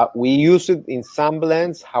 We use it in some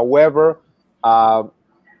blends. However, I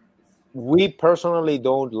personally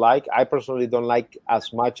don't like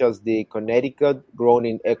as much as the Connecticut grown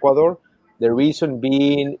in Ecuador. The reason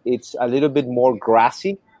being it's a little bit more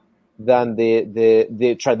grassy than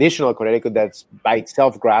the traditional Connecticut that's by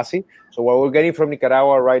itself grassy. So what we're getting from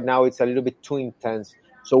Nicaragua right now, it's a little bit too intense.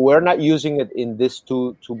 So we're not using it in these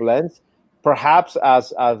two blends. Perhaps as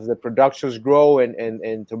the productions grow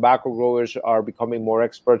and tobacco growers are becoming more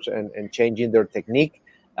experts and changing their technique,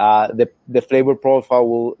 the flavor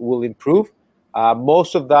profile will improve.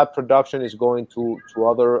 Most of that production is going to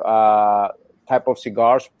other type of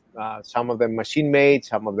cigars, some of them machine-made,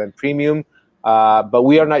 some of them premium, but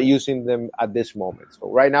we are not using them at this moment.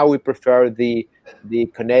 So right now we prefer the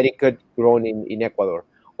Connecticut grown in Ecuador.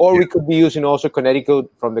 Or we could be using also Connecticut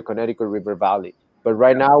from the Connecticut River Valley. But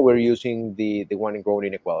right now we're using the one grown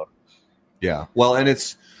in Ecuador. Yeah. Well, and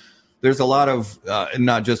it's there's a lot of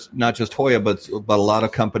not just Hoya, but a lot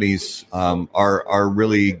of companies are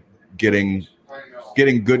really getting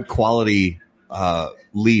good quality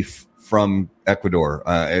leaf from Ecuador.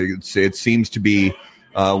 It seems to be.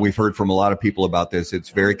 We've heard from a lot of people about this. It's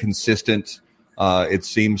very consistent. It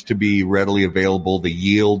seems to be readily available. The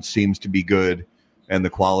yield seems to be good, and the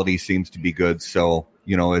quality seems to be good. So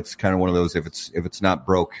it's kind of one of those if it's not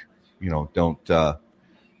broke, don't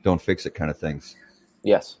fix it kind of things.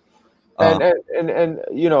 Yes. And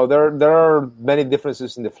there are many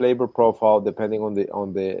differences in the flavor profile depending on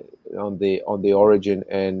the origin.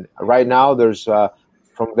 And right now there's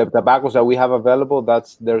from the tobaccos that we have available,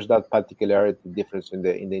 there's that particularity difference in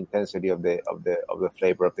the intensity of the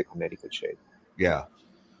flavor of the Connecticut shade. Yeah.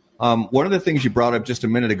 One of the things you brought up just a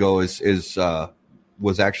minute ago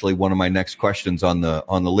was actually one of my next questions on the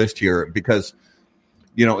list here, because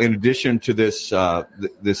in addition to this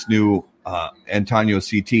this new Antaño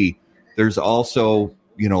CT, there's also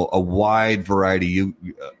a wide variety.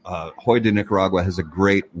 Hoya de Nicaragua has a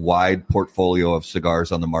great wide portfolio of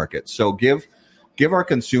cigars on the market. So give our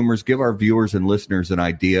consumers, give our viewers and listeners an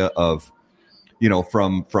idea of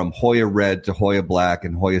from Hoya Red to Hoya Black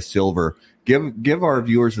and Hoya Silver. Give our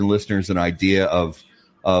viewers and listeners an idea of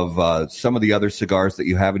some of the other cigars that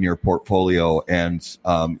you have in your portfolio, and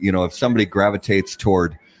if somebody gravitates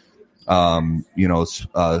toward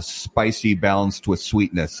spicy balanced with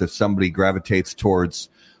sweetness, if somebody gravitates towards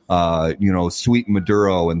sweet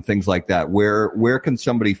Maduro and things like that, where can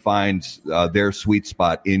somebody find their sweet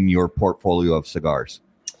spot in your portfolio of cigars?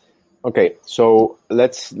 Okay, so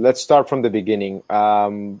let's start from the beginning.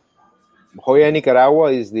 Hoya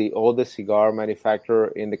Nicaragua is the oldest cigar manufacturer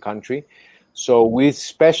in the country. So we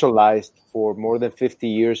specialized for more than 50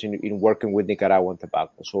 years in working with Nicaraguan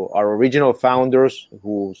tobacco. So our original founders,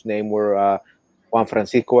 whose name were Juan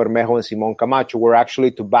Francisco Bermejo and Simón Camacho, were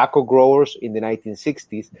actually tobacco growers in the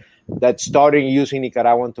 1960s that started using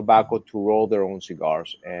Nicaraguan tobacco to roll their own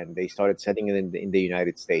cigars, and they started selling it in the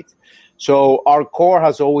United States. So our core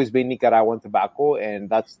has always been Nicaraguan tobacco, and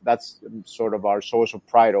that's sort of our source of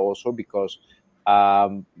pride also, because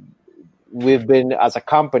as a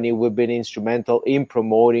company, we've been instrumental in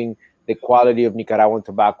promoting the quality of Nicaraguan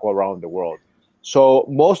tobacco around the world. So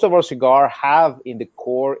most of our cigars have in the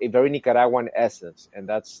core a very Nicaraguan essence, and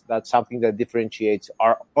that's something that differentiates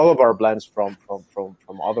all of our blends from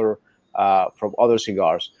other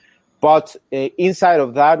cigars. But inside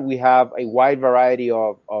of that, we have a wide variety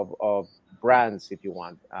of brands, if you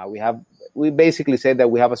want. We basically say that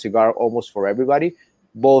we have a cigar almost for everybody,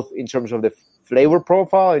 both in terms of the flavor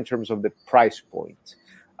profile, in terms of the price point.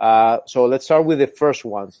 So let's start with the first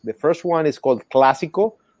ones. The first one is called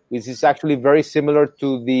Clásico, which is actually very similar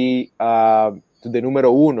to the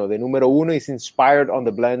Número Uno. The Número Uno is inspired on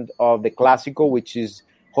the blend of the Clásico, which is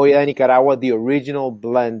Hoya de Nicaragua, the original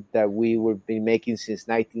blend that we have been making since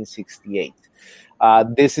 1968.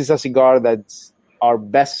 This is a cigar that's our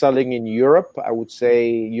best-selling in Europe, I would say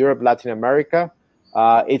Europe, Latin America.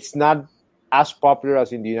 It's not as popular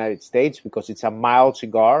as in the United States because it's a mild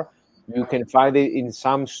cigar. You can find it in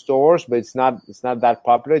some stores, but it's not that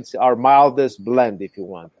popular. It's our mildest blend, if you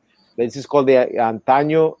want. This is called the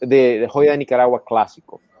Antaño, the Hoya de Nicaragua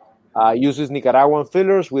Clásico. Uses Nicaraguan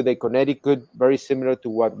fillers with a Connecticut very similar to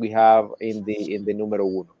what we have in the Número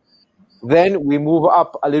Uno. Then we move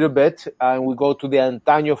up a little bit and we go to the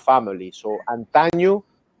Antaño family. So Antaño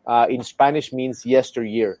in Spanish means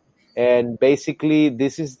yesteryear. And basically,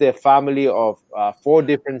 this is the family of 4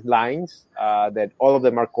 different lines that all of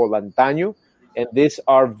them are called Antaño. And these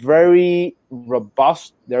are very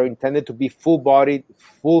robust. They're intended to be full-bodied,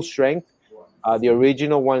 full strength. The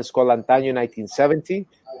original one is called Antaño 1970.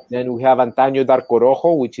 Then we have Antaño Darko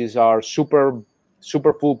Rojo, which is our super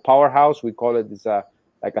full powerhouse. We call it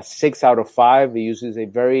like a 6 out of 5. It uses a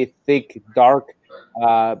very thick, dark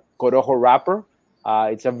Corojo wrapper.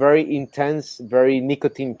 It's a very intense, very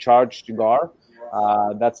nicotine-charged cigar.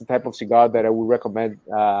 That's the type of cigar that I would recommend,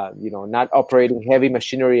 not operating heavy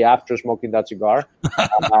machinery after smoking that cigar.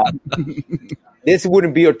 This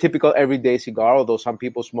wouldn't be your typical everyday cigar, although some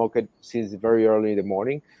people smoke it since very early in the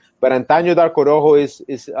morning. But Antaño Darko Rojo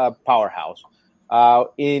is a powerhouse.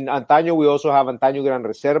 In Antaño, we also have Antaño Gran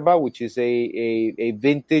Reserva, which is a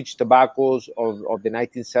vintage tobaccos of the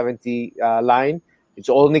 1970 line. It's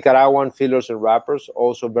all Nicaraguan fillers and wrappers,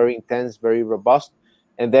 also very intense, very robust.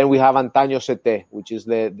 And then we have Antaño CT, which is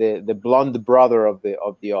the blonde brother of the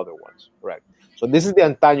other ones. Correct. So this is the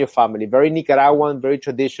Antaño family, very Nicaraguan, very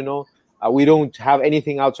traditional. We don't have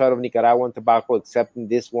anything outside of Nicaraguan tobacco except in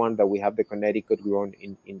this one that we have the Connecticut grown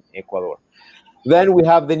in Ecuador. Then we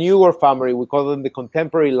have the newer family. We call them the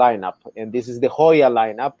contemporary lineup. And this is the Joya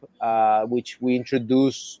lineup, which we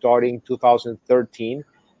introduced starting 2013.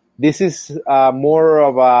 This is more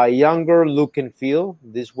of a younger look and feel.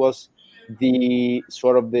 This was the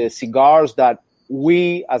sort of the cigars that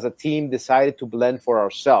we as a team decided to blend for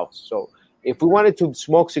ourselves. So if we wanted to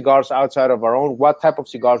smoke cigars outside of our own, what type of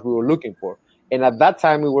cigars we were looking for. And at that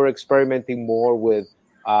time, we were experimenting more with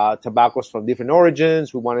tobaccos from different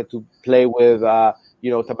origins. We wanted to play with,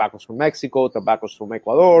 tobaccos from Mexico, tobaccos from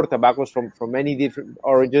Ecuador, tobaccos from many different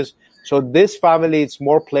origins. So this family, it's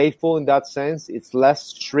more playful in that sense. It's less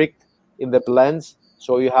strict in the blends.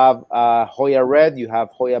 So you have Joya Red, you have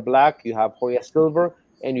Joya Black, you have Joya Silver,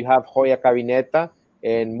 and you have Joya Cabineta.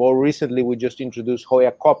 And more recently, we just introduced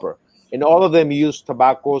Joya Copper. And all of them use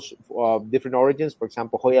tobaccos of different origins. For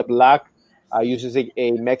example, Joya Black uses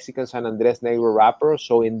a Mexican San Andres Negro wrapper.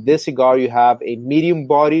 So in this cigar, you have a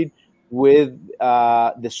medium-bodied with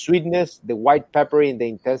the sweetness, the white pepper, and the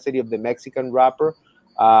intensity of the Mexican wrapper.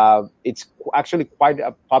 It's actually quite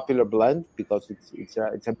a popular blend because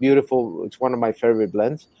it's a beautiful. It's one of my favorite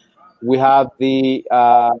blends. We have the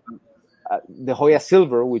Joya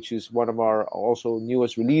Silver, which is one of our also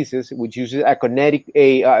newest releases, which uses a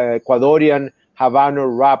Ecuadorian Habano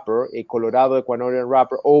wrapper, a Colorado Ecuadorian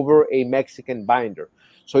wrapper over a Mexican binder.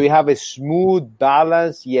 So you have a smooth,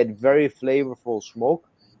 balanced, yet very flavorful smoke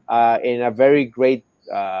and a very great,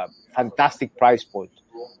 fantastic price point.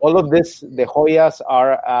 All of this, the Joyas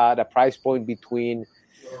are at a price point between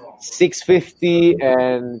 $650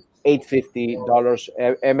 and $850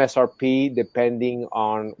 MSRP, depending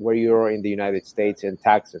on where you're in the United States and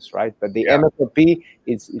taxes, right? But the MSRP,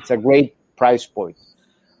 it's a great price point.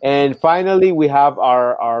 And finally, we have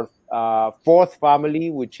our fourth family,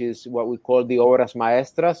 which is what we call the Obras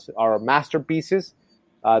Maestras, our masterpieces.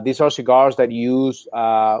 These are cigars that use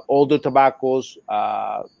older tobaccos,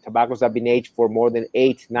 tobaccos that have been aged for more than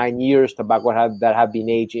 8-9 years, tobacco that have been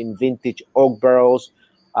aged in vintage oak barrels.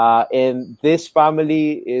 And this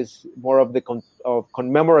family is more of the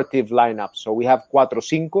commemorative lineup. So we have Cuatro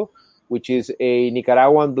Cinco, which is a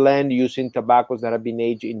Nicaraguan blend using tobaccos that have been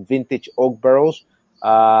aged in vintage oak barrels.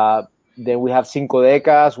 Then we have Cinco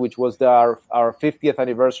Décadas, which was our 50th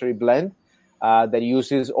anniversary blend that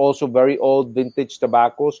uses also very old vintage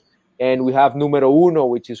tobaccos. And we have Numero Uno,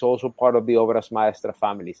 which is also part of the Obras Maestra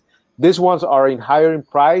families. These ones are higher in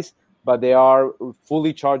price, but they are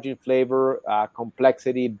fully charging flavor,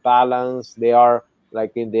 complexity, balance. They are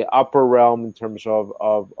like in the upper realm in terms of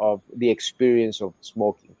the experience of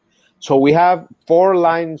smoking. So we have four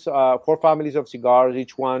families of cigars,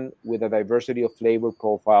 each one with a diversity of flavor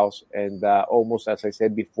profiles, and almost, as I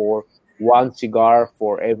said before, one cigar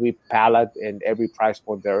for every palate and every price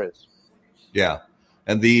point there is. Yeah,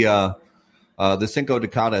 and the Cinco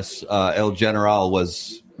Décadas El General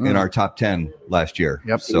was in our top 10 last year.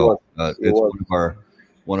 Yep. So it's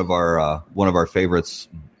one of our favorites,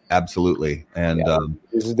 absolutely. And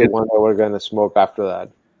this is the one that we're going to smoke after that.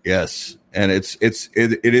 Yes, and it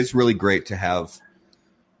is really great to have,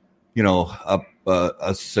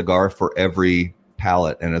 a cigar for every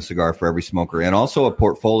palate and a cigar for every smoker, and also a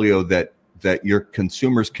portfolio that your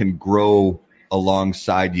consumers can grow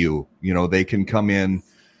alongside you. They can come in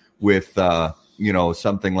with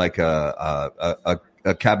something like a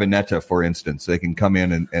Cabineta, for instance. They can come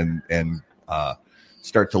in and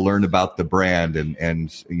start to learn about the brand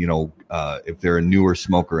and if they're a newer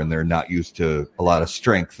smoker and they're not used to a lot of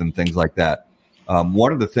strength and things like that.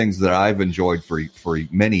 One of the things that I've enjoyed for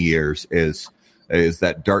many years is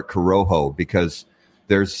that dark Corojo, because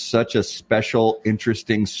there's such a special,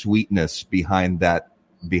 interesting sweetness behind that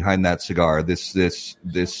cigar. This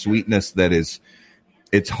sweetness that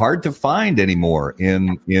it's hard to find anymore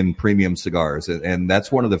in premium cigars, and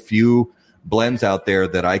that's one of the few blends out there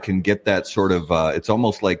that I can get that sort of it's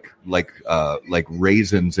almost like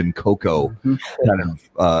raisins and cocoa kind of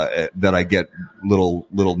that I get little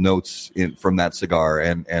notes from that cigar,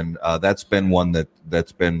 and that's been one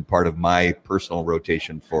that's been part of my personal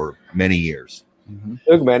rotation for many years. Mm-hmm.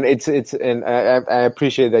 Look, man, it's and I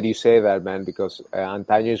appreciate that you say that, man, because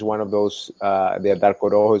Antaño is one of those. The Dark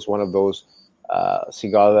Corojo is one of those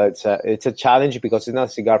cigar it's a challenge because it's not a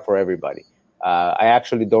cigar for everybody. I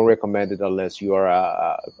actually don't recommend it unless you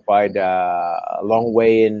are quite a long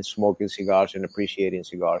way in smoking cigars and appreciating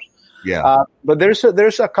cigars. Yeah. But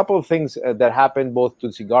there's a couple of things that happen both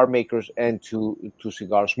to cigar makers and to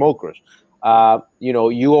cigar smokers.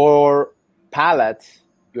 Your palate,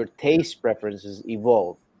 your taste preferences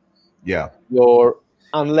evolve. Yeah.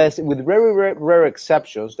 Unless with very rare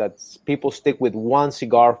exceptions that people stick with one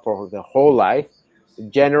cigar for their whole life,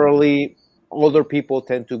 generally older people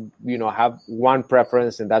tend to, have one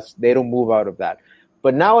preference, and they don't move out of that.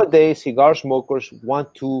 But nowadays, cigar smokers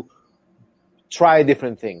want to try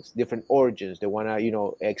different things, different origins. They want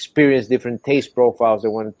to, experience different taste profiles. They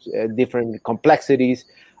want different complexities.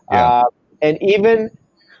 Yeah. And even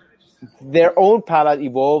their own palate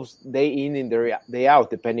evolves day in and day out,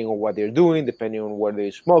 depending on what they're doing, depending on where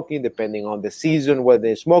they're smoking, depending on the season where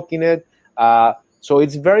they're smoking it. So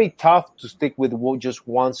it's very tough to stick with just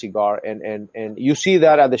one cigar. And you see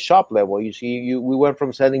that at the shop level. We went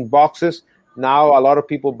from selling boxes. Now a lot of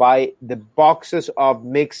people buy the boxes of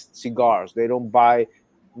mixed cigars. They don't buy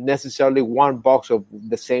necessarily one box of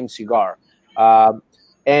the same cigar.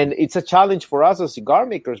 And it's a challenge for us as cigar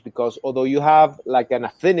makers, because although you have like an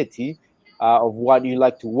affinity of what you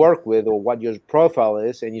like to work with or what your profile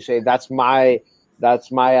is, and you say that's my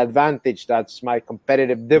advantage, that's my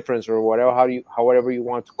competitive difference, or however you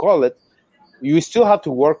want to call it, you still have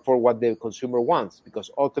to work for what the consumer wants,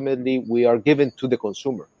 because ultimately we are given to the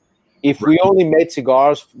consumer. If we only made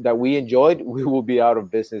cigars that we enjoyed, we will be out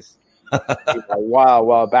of business a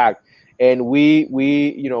while back. And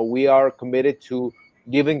we are committed to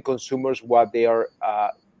giving consumers what they are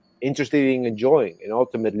interested in enjoying. And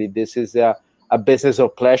ultimately, this is a business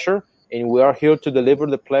of pleasure, and we are here to deliver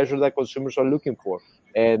the pleasure that consumers are looking for.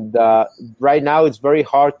 And right now, it's very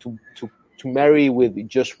hard to marry with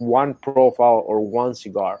just one profile or one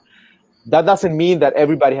cigar. That doesn't mean that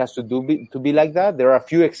everybody has to be like that. There are a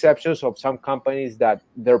few exceptions of some companies that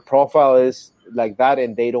their profile is like that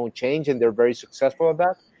and they don't change, and they're very successful at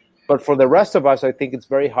that. But for the rest of us, I think it's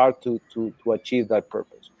very hard to achieve that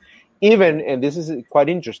purpose. And this is quite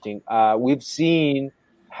interesting, we've seen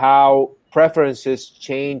how preferences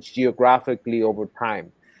change geographically over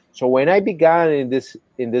time. So when I began in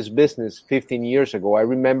this business 15 years ago, I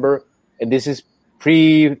remember, and this is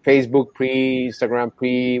pre-Facebook, pre-Instagram,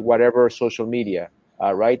 pre-whatever social media,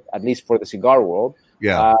 right? At least for the cigar world.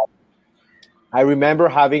 Yeah. I remember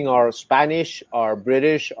having our Spanish, our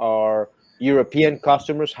British, our European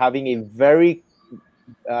customers having a very,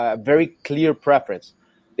 very clear preference.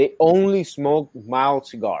 They only smoke mild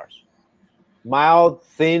cigars, mild,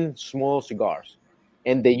 thin, small cigars.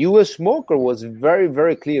 And the U.S. smoker was very,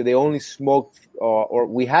 very clear. They only smoked, or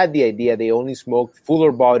we had the idea they only smoked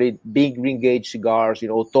fuller-bodied, big ring gauge cigars,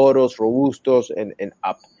 Toros, Robustos, and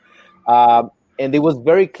up. And it was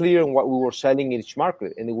very clear in what we were selling in each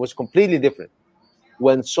market, and it was completely different.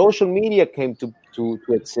 When social media came to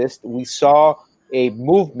exist, we saw a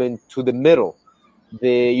movement to the middle.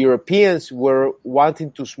 The Europeans were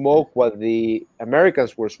wanting to smoke what the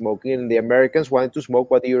Americans were smoking, and the Americans wanted to smoke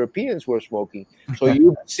what the Europeans were smoking. So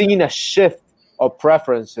you've seen a shift of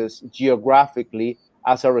preferences geographically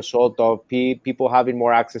as a result of people having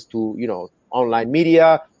more access to, online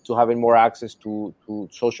media, to having more access to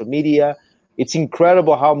social media. It's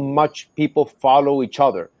incredible how much people follow each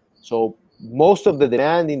other. So most of the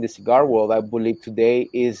demand in the cigar world, I believe today,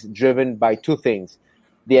 is driven by two things: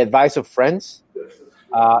 the advice of friends,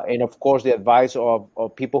 and of course the advice of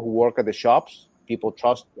people who work at the shops. People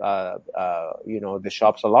trust the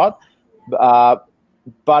shops a lot,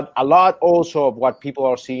 but a lot also of what people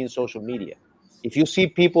are seeing in social media. If you see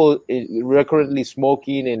people recurrently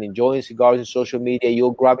smoking and enjoying cigars in social media,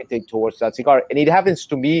 you'll gravitate towards that cigar. And it happens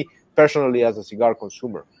to me personally as a cigar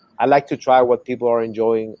consumer. I like to try what people are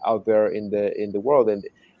enjoying out there in the world,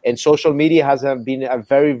 and social media has been a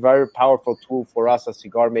very, very powerful tool for us as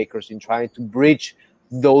cigar makers in trying to bridge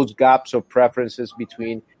those gaps of preferences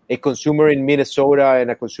between a consumer in Minnesota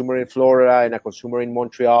and a consumer in Florida and a consumer in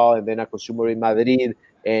Montreal and then a consumer in Madrid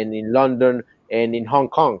and in London and in Hong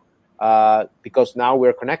Kong, because now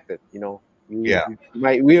we're connected.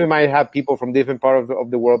 We might have people from different parts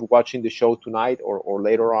of the world watching the show tonight or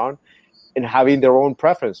later on, and having their own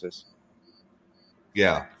preferences.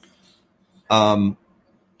 Yeah.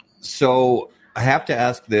 So I have to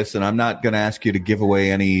ask this, and I'm not going to ask you to give away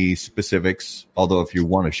any specifics, although if you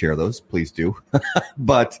want to share those, please do.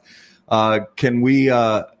 But can we,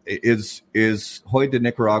 is Hoy de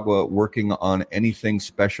Nicaragua working on anything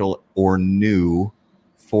special or new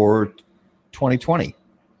for 2020?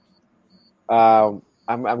 I'm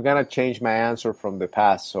going to change my answer from the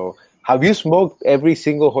past. So, have you smoked every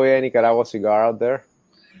single Joya de Nicaragua cigar out there?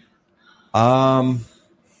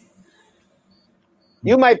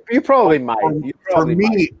 You probably might.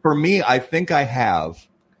 For me, I think I have.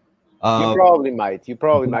 You probably might.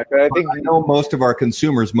 But I think I know most of our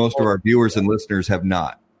consumers, most of our viewers and listeners have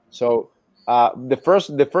not. So the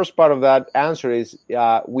first part of that answer is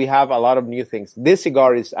we have a lot of new things. This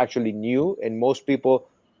cigar is actually new, and most people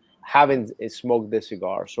haven't smoked this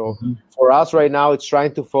cigar. So for us right now, it's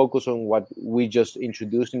trying to focus on what we just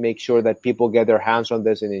introduced and make sure that people get their hands on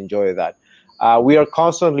this and enjoy that. We are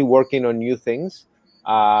constantly working on new things,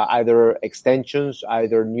 either extensions,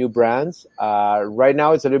 either new brands. Right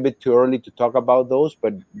now, it's a little bit too early to talk about those,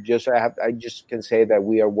 but I just can say that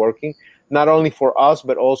we are working not only for us,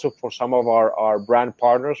 but also for some of our brand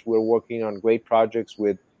partners. We're working on great projects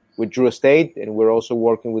with Drew Estate, and we're also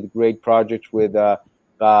working with great projects with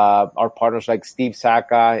our partners like Steve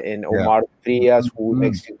Saka and Omar Frias, who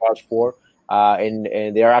makes cigars for, and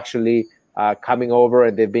they are actually coming over,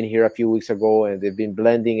 and they've been here a few weeks ago, and they've been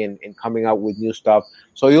blending and coming out with new stuff.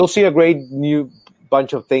 So you'll see a great new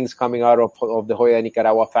bunch of things coming out of the Joya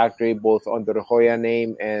Nicaragua factory, both under the Joya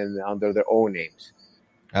name and under their own names.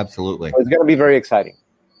 Absolutely. So it's going to be very exciting.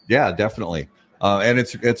 Yeah, definitely. And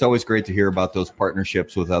it's always great to hear about those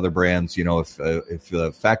partnerships with other brands. You know, if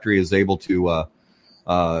the factory is able to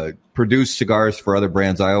produce cigars for other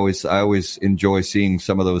brands, I always enjoy seeing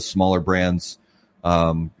some of those smaller brands,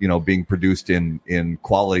 being produced in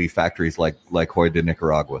quality factories like Joya de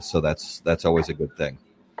Nicaragua. So that's always a good thing.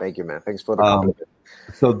 Thank you, man. Thanks for the compliment.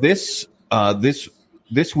 So this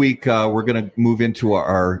week we're going to move into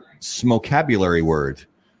our smokabulary word.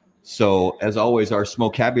 So as always, our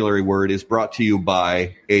smokabulary word is brought to you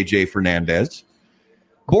by AJ Fernandez.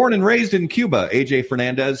 Born and raised in Cuba, AJ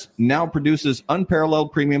Fernandez now produces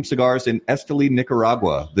unparalleled premium cigars in Esteli,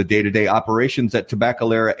 Nicaragua. The day-to-day operations at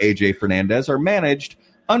Tabacalera AJ Fernandez are managed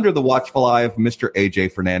under the watchful eye of Mr.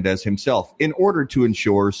 AJ Fernandez himself in order to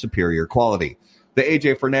ensure superior quality. The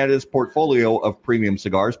AJ Fernandez portfolio of premium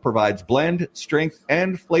cigars provides blend, strength,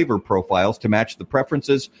 and flavor profiles to match the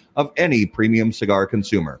preferences of any premium cigar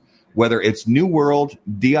consumer. Whether it's New World,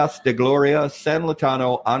 Dias de Gloria, San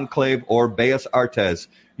Latano, Enclave, or Bellas Artes,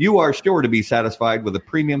 you are sure to be satisfied with a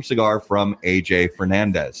premium cigar from AJ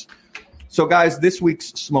Fernandez. So, guys, this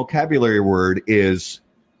week's smokabulary word is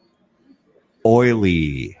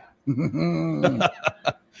oily.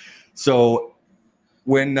 So,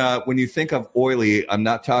 when you think of oily, I'm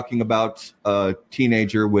not talking about a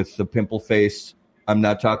teenager with a pimple face. I'm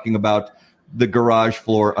not talking about the garage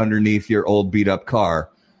floor underneath your old beat-up car.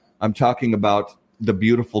 I'm talking about the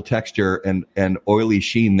beautiful texture and oily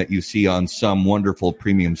sheen that you see on some wonderful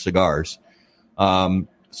premium cigars.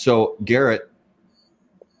 So, Garrett,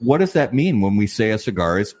 what does that mean when we say a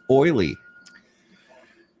cigar is oily?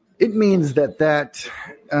 It means that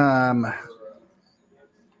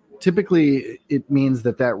typically it means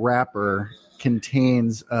that wrapper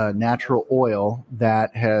contains natural oil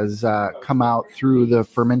that has come out through the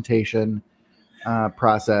fermentation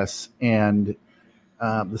process. And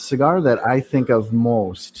the cigar that I think of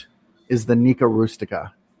most is the Nica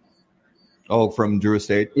Rustica. Oh, from Drew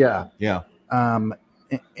Estate? Yeah. Yeah.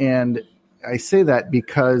 And I say that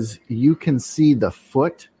because you can see the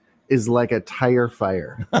foot is like a tire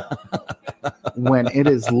fire when it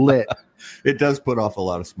is lit. It does put off a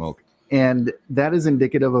lot of smoke. And that is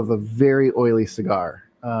indicative of a very oily cigar.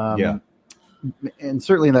 Yeah. And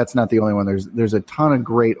certainly that's not the only one. There's a ton of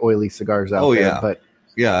great oily cigars out there. Yeah. But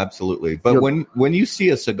yeah, absolutely. But when you see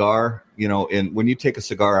a cigar, when you take a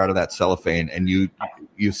cigar out of that cellophane and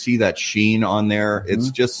you see that sheen on there,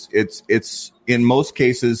 it's in most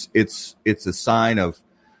cases it's a sign of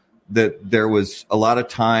that there was a lot of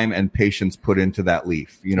time and patience put into that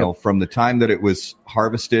leaf. From the time that it was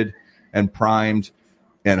harvested and primed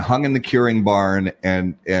and hung in the curing barn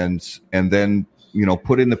and then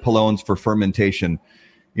put in the pilones for fermentation.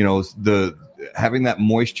 Having that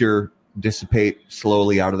moisture dissipate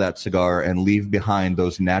slowly out of that cigar and leave behind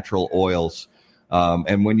those natural oils.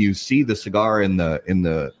 And when you see the cigar in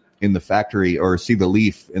the factory, or see the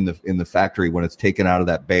leaf in the factory when it's taken out of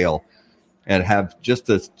that bale, and have just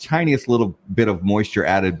the tiniest little bit of moisture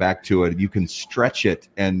added back to it, you can stretch it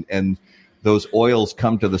and those oils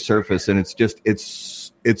come to the surface, and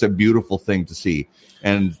it's a beautiful thing to see.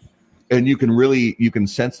 And you can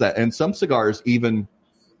sense that. And some cigars, even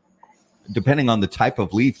depending on the type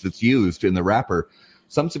of leaf that's used in the wrapper,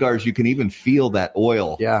 some cigars you can even feel that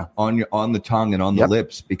oil on the tongue and on the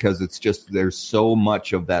lips, because there's so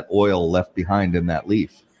much of that oil left behind in that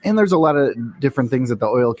leaf. And there's a lot of different things that the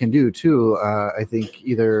oil can do too. I think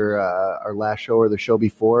either our last show or the show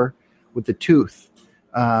before with the tooth,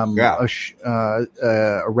 a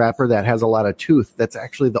wrapper that has a lot of tooth, that's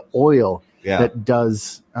actually the oil that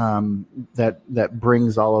does that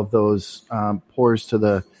brings all of those pores to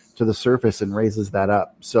the surface and raises that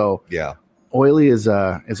up. So oily is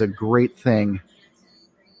a great thing.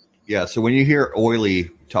 Yeah. So when you hear oily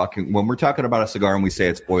when we're talking about a cigar and we say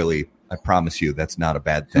it's oily, I promise you that's not a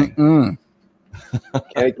bad thing.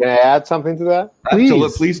 Can I add something to that? Absolutely,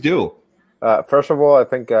 please do. First of all, I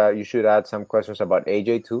think you should add some questions about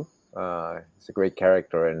AJ too. He's a great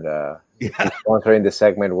character, and sponsoring the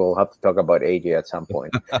segment, we'll have to talk about AJ at some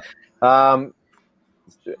point.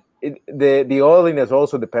 The oiliness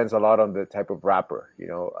also depends a lot on the type of wrapper.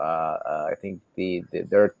 I think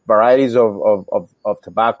there are varieties of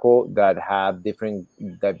tobacco that have different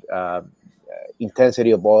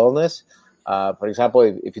intensity of oilness. For example,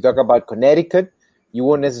 if you talk about Connecticut, you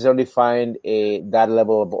won't necessarily find that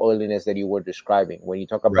level of oiliness that you were describing. When you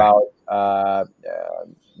talk about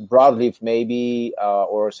broadleaf, maybe,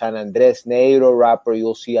 or San Andres Negro wrapper,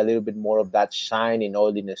 you'll see a little bit more of that shine and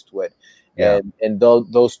oiliness to it. Yeah. And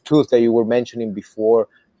those tools that you were mentioning before,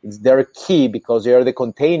 they're key because they are the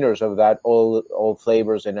containers of that oil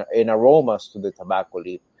flavors and aromas to the tobacco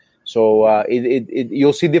leaf. So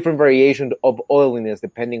you'll see different variations of oiliness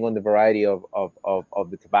depending on the variety of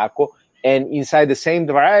the tobacco. And inside the same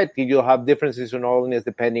variety, you'll have differences in oiliness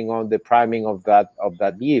depending on the priming of that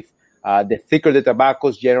leaf. The thicker the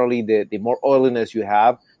tobaccos, generally, the more oiliness you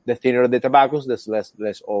have. The thinner the tobaccos, the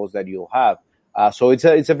less oils that you'll have. So it's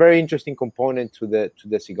a very interesting component to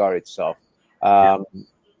the cigar itself. Yeah,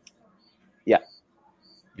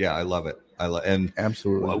 I love it. And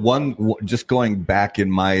absolutely just going back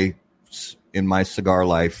in my cigar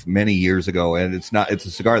life many years ago, and it's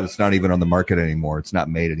a cigar that's not even on the market anymore. It's not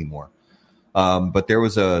made anymore. But there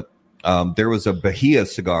was a Bahia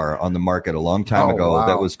cigar on the market a long time ago. Wow.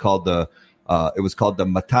 That was called the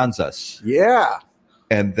Matanzas. Yeah.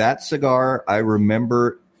 And that cigar, I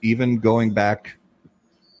remember even going back,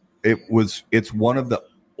 it's one of the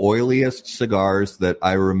oiliest cigars that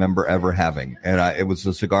I remember ever having. And it was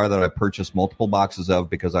a cigar that I purchased multiple boxes of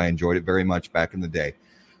because I enjoyed it very much back in the day.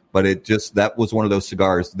 But that was one of those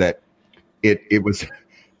cigars that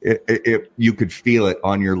you could feel it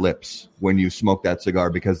on your lips when you smoked that cigar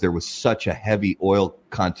because there was such a heavy oil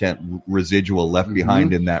content residual left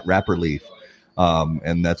behind in that wrapper leaf.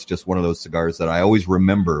 And that's just one of those cigars that I always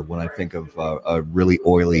remember when I think of a really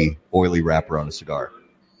oily wrapper on a cigar.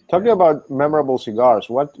 Talking about memorable cigars,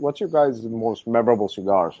 what's your guys' most memorable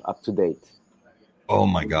cigars up to date? Oh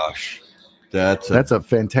my gosh. That's a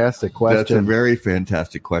fantastic question. That's a very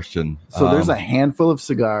fantastic question. So there's a handful of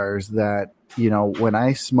cigars that, when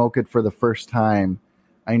I smoke it for the first time,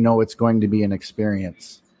 I know it's going to be an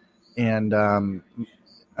experience. And I'll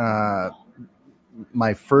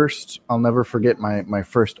never forget my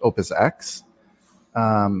first Opus X.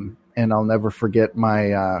 And I'll never forget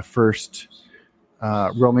my first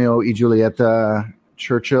Romeo y Julieta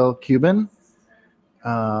Churchill Cuban.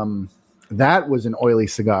 That was an oily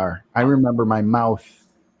cigar. I remember my mouth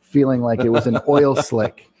feeling like it was an oil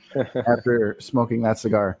slick after smoking that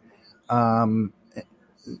cigar. My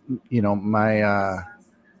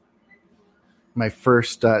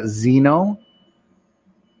first Zino.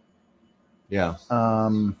 Yeah.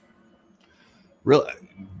 Real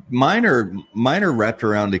minor wrapped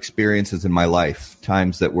around experiences in my life.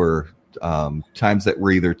 Times that were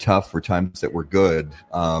either tough or times that were good.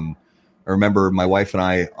 I remember my wife and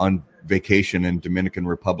I on vacation in Dominican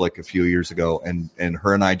Republic a few years ago, and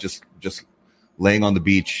her and I just laying on the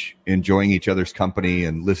beach, enjoying each other's company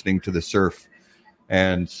and listening to the surf,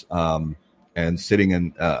 and sitting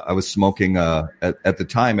in. I was smoking at the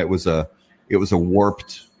time. It was a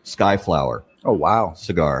warped Skyflower. Oh wow,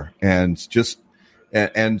 cigar, and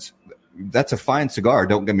that's a fine cigar.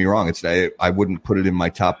 Don't get me wrong. I wouldn't put it in my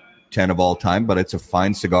top 10 of all time, but it's a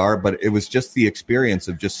fine cigar. But it was just the experience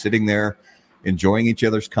of just sitting there, enjoying each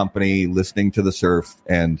other's company, listening to the surf,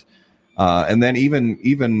 and then even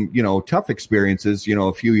tough experiences.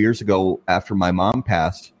 A few years ago after my mom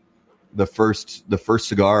passed, the first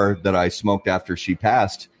cigar that I smoked after she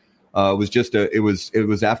passed was just it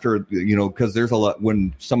was after because there's a lot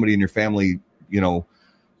when somebody in your family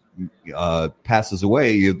passes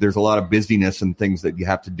away. There's a lot of busyness and things that you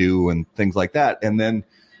have to do and things like that, and then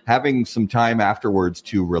having some time afterwards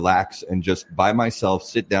to relax and just by myself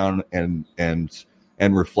sit down and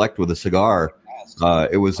reflect with a cigar.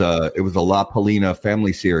 It was a La Palina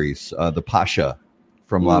family series, the Pasha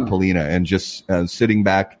from La Palina, and just sitting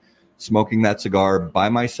back, smoking that cigar by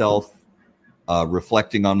myself,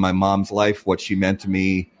 reflecting on my mom's life, what she meant to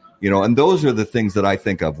me, and those are the things that I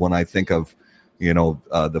think of when I think of,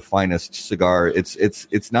 the finest cigar.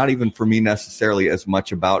 It's not even for me necessarily as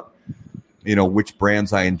much about, which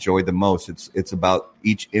brands I enjoy the most. It's about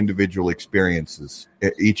each individual experience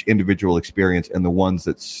and the ones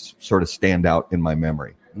that sort of stand out in my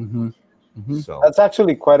memory. Mm-hmm. Mm-hmm. So that's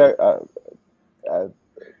actually quite a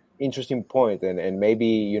interesting point, and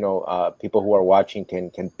maybe people who are watching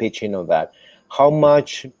can pitch in on that. How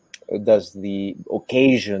much does the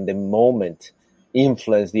occasion, the moment,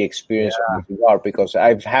 influence the experience of the cigar? Because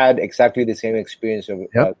I've had exactly the same experience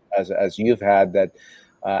as you've had. That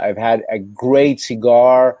I've had a great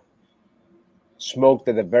cigar smoked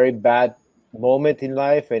at a very bad moment in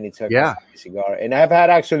life, and it's a crappy cigar. And I've had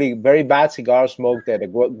actually very bad cigars smoked at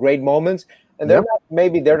great moments, and they're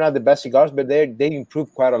not the best cigars, but they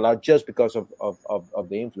improve quite a lot just because of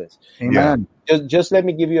the influence. Amen. Just let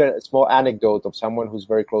me give you a small anecdote of someone who's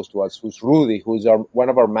very close to us, who's Rudy, who's one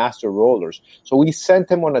of our master rollers. So we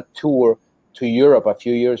sent him on a tour to Europe a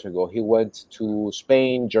few years ago. He went to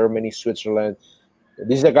Spain, Germany, Switzerland.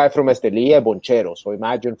 This is a guy from Esteli Bonchero. So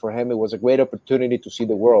imagine for him, it was a great opportunity to see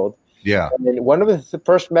the world. Yeah. And then one of the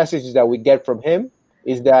first messages that we get from him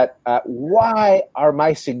is that why are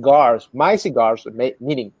my cigars,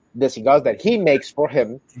 meaning the cigars that he makes for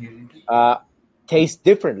him, taste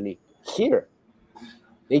differently here?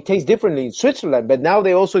 They taste differently in Switzerland, but now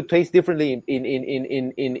they also taste differently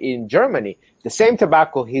in Germany. The same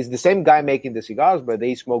tobacco, he's the same guy making the cigars, but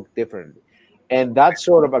they smoke differently. And that's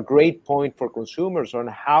sort of a great point for consumers on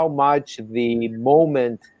how much the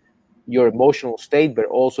moment, your emotional state, but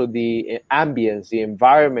also the ambience, the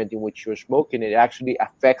environment in which you're smoking, it actually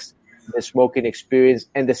affects the smoking experience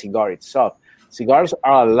and the cigar itself. Cigars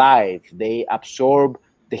are alive. They absorb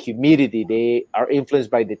the humidity. They are influenced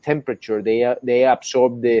by the temperature. They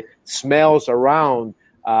absorb the smells around,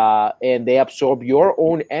 and they absorb your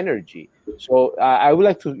own energy. So I would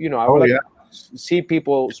like to, to see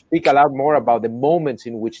people speak a lot more about the moments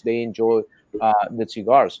in which they enjoy the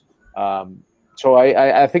cigars. So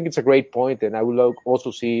I think it's a great point, and I would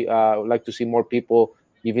also like to see more people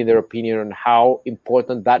giving their opinion on how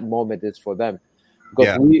important that moment is for them.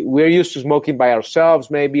 Because we're used to smoking by ourselves,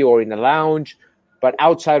 maybe, or in a lounge, but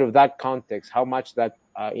outside of that context, how much that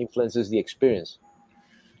influences the experience.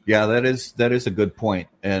 Yeah, that is a good point,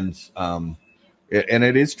 and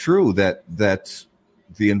it is true that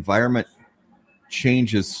the environment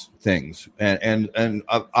changes things, and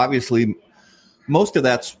obviously most of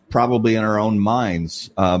that's probably in our own minds,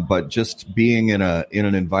 but just being in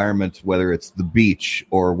an environment, whether it's the beach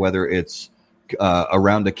or whether it's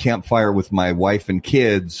around a campfire with my wife and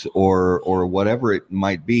kids, or whatever it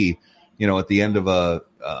might be, at the end of a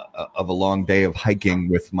long day of hiking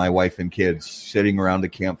with my wife and kids, sitting around a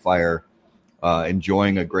campfire,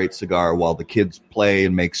 enjoying a great cigar while the kids play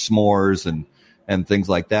and make s'mores and things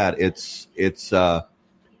like that. It's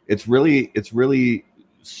really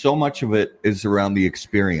so much of it is around the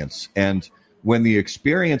experience. And when the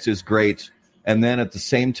experience is great, and then at the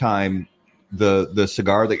same time, the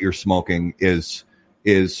cigar that you're smoking is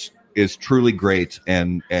truly great,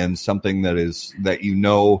 and something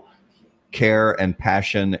that care and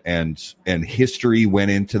passion and history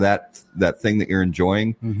went into that thing that you're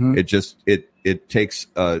enjoying. Mm-hmm. It takes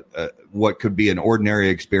what could be an ordinary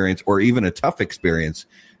experience or even a tough experience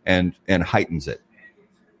and heightens it.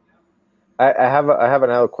 I have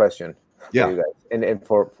another question for you guys, and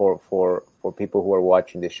for people who are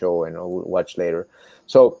watching the show and will watch later.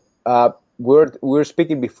 So we're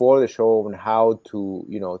speaking before the show on how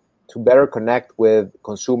to better connect with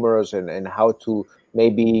consumers and how to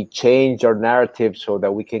maybe change our narrative so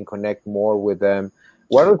that we can connect more with them.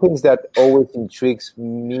 One of the things that always intrigues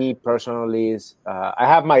me personally is I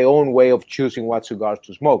have my own way of choosing what cigars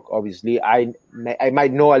to smoke. Obviously, I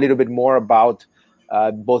might know a little bit more about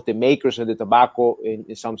both the makers and the tobacco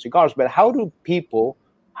in some cigars, but how do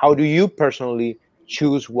you personally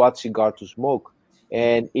choose what cigar to smoke?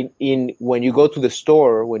 And in when you go to the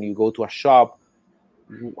store, when you go to a shop,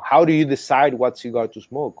 how do you decide what cigar to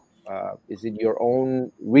smoke? Is it your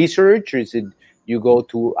own research, or is it you go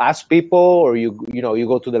to ask people, or you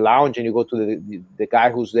go to the lounge and you go to the guy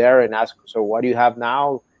who's there and ask, so what do you have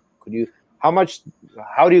now?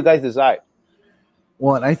 How do you guys decide?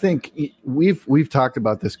 Well, and I think we've talked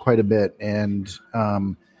about this quite a bit, and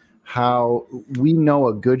how we know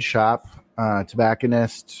a good shop,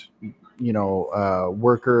 tobacconist,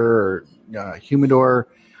 worker, or humidor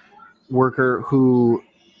worker who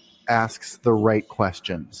asks the right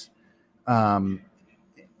questions, and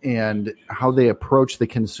how they approach the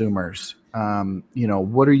consumers.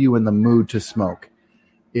 What are you in the mood to smoke?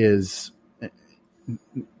 So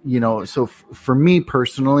for me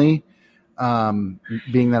personally,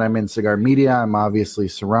 being that I'm in cigar media, I'm obviously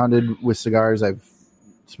surrounded with cigars. I've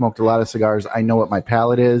smoked a lot of cigars. I know what my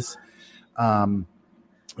palate is.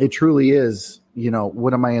 It truly is,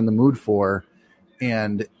 what am I in the mood for?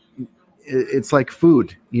 And it's like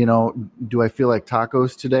food, do I feel like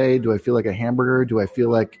tacos today? Do I feel like a hamburger? Do I feel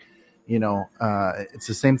like, it's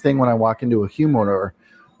the same thing when I walk into a humidor.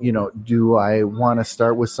 Do I want to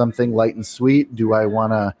start with something light and sweet? Do I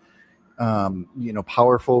want to,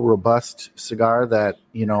 powerful, robust cigar that,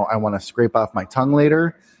 I want to scrape off my tongue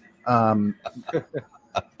later.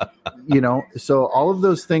 So all of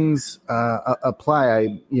those things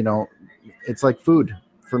apply. It's like food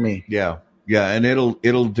for me. Yeah. And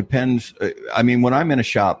it'll depend. I mean, when I'm in a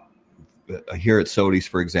shop here at Sodi's,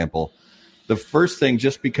 for example, the first thing,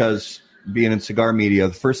 just because being in cigar media,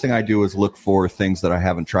 the first thing I do is look for things that I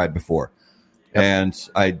haven't tried before. Yep. And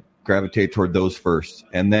I gravitate toward those first.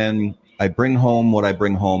 And then I bring home what I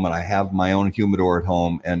bring home, and I have my own humidor at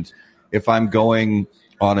home. And if I'm going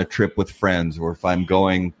on a trip with friends, or if I'm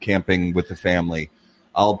going camping with the family,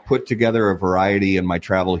 I'll put together a variety in my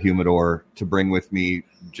travel humidor to bring with me,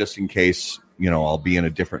 just in case, I'll be in a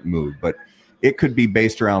different mood. But it could be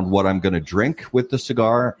based around what I'm going to drink with the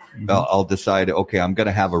cigar. Mm-hmm. I'll decide, okay, I'm going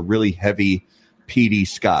to have a really heavy peaty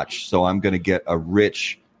scotch. So I'm going to get a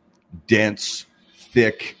rich, dense,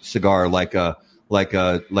 thick cigar like a dark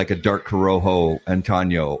Corojo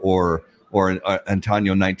Antaño or an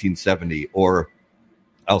Antaño 1970. Or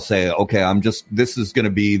I'll say, okay, this is going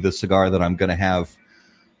to be the cigar that I'm going to have,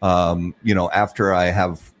 after I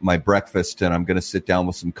have my breakfast, and I'm going to sit down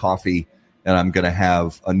with some coffee, and I'm going to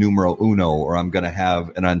have a Numero Uno, or I'm going to have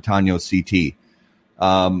an Antaño CT.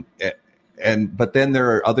 But then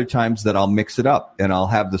there are other times that I'll mix it up, and I'll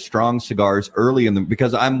have the strong cigars early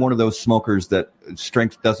because I'm one of those smokers that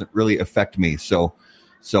strength doesn't really affect me. So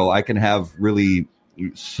I can have really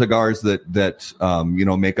cigars that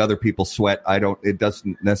make other people sweat. It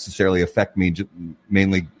doesn't necessarily affect me,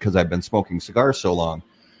 mainly because I've been smoking cigars so long.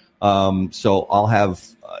 So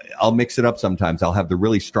I'll mix it up sometimes. I'll have the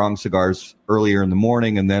really strong cigars earlier in the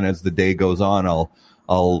morning, and then as the day goes on,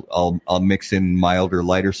 I'll mix in milder,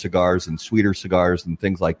 lighter cigars and sweeter cigars and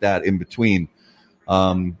things like that in between.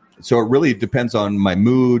 So it really depends on my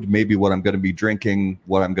mood, maybe what I'm going to be drinking,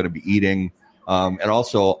 what I'm going to be eating. And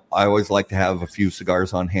also, I always like to have a few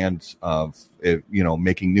cigars on hand of,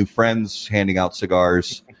 making new friends, handing out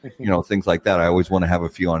cigars, things like that. I always want to have a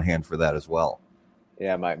few on hand for that as well.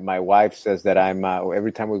 Yeah, my wife says that I'm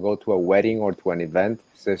every time we go to a wedding or to an event,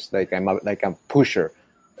 says I'm a pusher,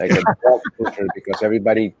 like a dog pusher, because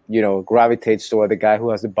everybody gravitates toward the guy who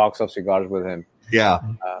has a box of cigars with him. Yeah,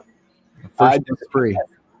 free.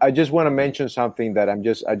 I just want to mention something that I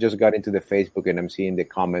just got into the Facebook and I'm seeing the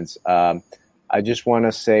comments. I just want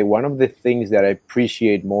to say one of the things that I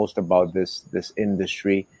appreciate most about this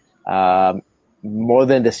industry, more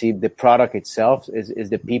than the product itself, is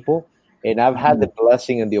the people. And I've had the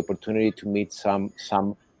blessing and the opportunity to meet some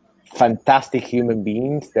fantastic human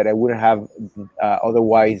beings that I wouldn't have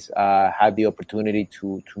otherwise had the opportunity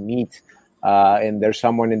to meet. And there's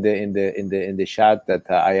someone in the chat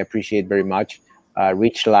that I appreciate very much,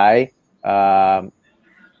 Rich Lai, who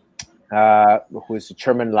is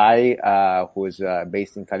Chairman Lai, who is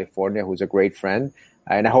based in California, who's a great friend.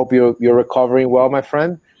 And I hope you're recovering well, my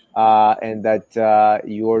friend. And that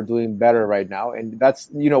you're doing better right now. And that's,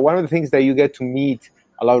 one of the things that you get to meet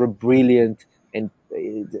a lot of brilliant, and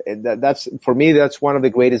that's, for me, that's one of the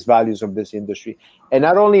greatest values of this industry. And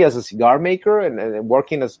not only as a cigar maker and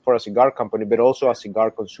working for a cigar company, but also as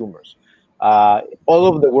cigar consumers. All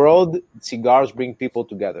over the world, cigars bring people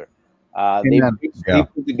together. They bring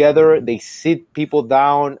people together, they sit people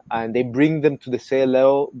down, and they bring them to the same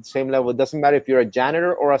level. It doesn't matter if you're a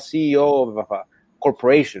janitor or a CEO of a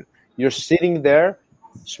corporation. You're sitting there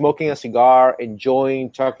smoking a cigar,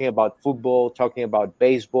 enjoying, talking about football, talking about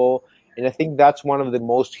baseball. And I think that's one of the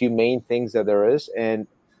most humane things that there is. And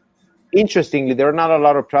interestingly, there are not a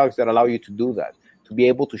lot of products that allow you to do that, to be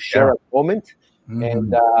able to share a moment. Mm-hmm.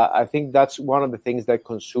 And I think that's one of the things that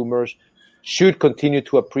consumers should continue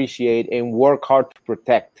to appreciate and work hard to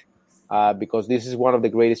protect, because this is one of the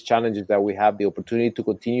greatest challenges that we have, the opportunity to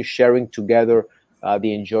continue sharing together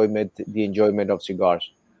the enjoyment of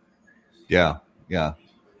cigars. Yeah.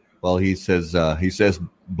 Well, he says,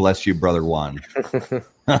 bless you, brother Juan. Bless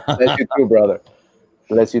you too, brother.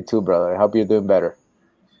 Bless you too, brother. I hope you're doing better.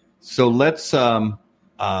 So let's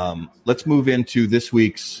move into this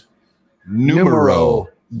week's Numero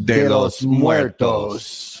de los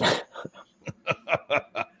Muertos.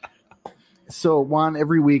 So, Juan,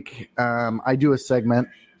 every week I do a segment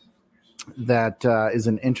that is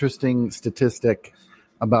an interesting statistic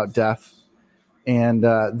about death, and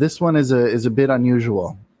this one is a bit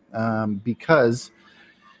unusual because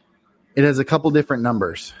it has a couple different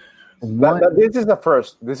numbers. This is the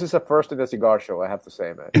first. This is the first of the cigar show, I have to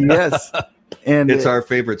say, man. Yes, and it's our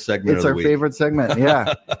favorite segment. It's our favorite segment.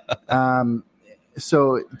 Yeah.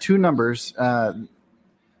 So, two numbers.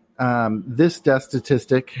 This death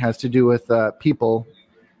statistic has to do with people,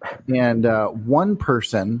 and one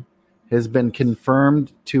person has been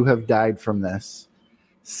confirmed to have died from this.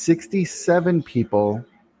 67 people,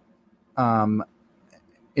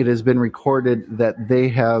 it has been recorded that they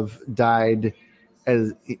have died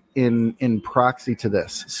as in proxy to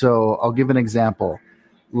this. So I'll give an example.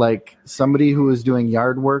 Like somebody who is doing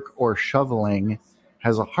yard work or shoveling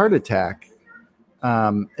has a heart attack.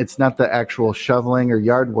 It's not the actual shoveling or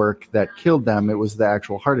yard work that killed them. It was the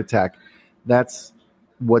actual heart attack. That's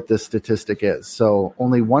what the statistic is. So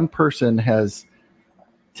only one person has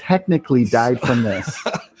technically died from this.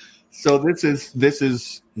 So this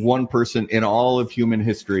is one person in all of human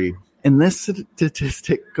history. And this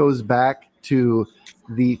statistic goes back to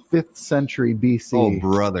the 5th century BC. Oh,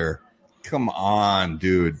 brother. Come on,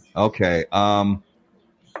 dude. Okay. All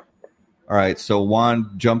right. So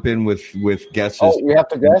Juan, jump in with guesses. Oh, we have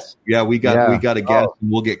to guess? Yeah, we got to guess. Oh.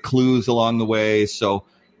 We'll get clues along the way. So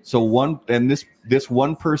this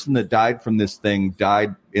one person that died from this thing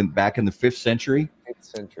died back in the 5th century. 5th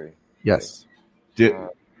century. Yes.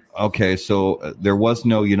 Okay, so there was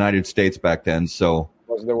no United States back then. So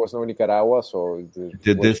there was no Nicaragua. So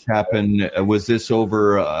did this happen? Was this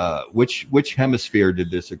over? Which hemisphere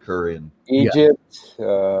did this occur in? Egypt.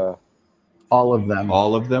 All of them.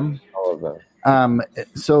 All of them.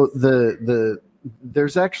 So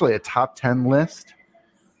there's actually a top 10 list.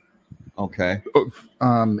 Okay. Of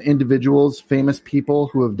individuals, famous people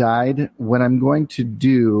who have died. What I'm going to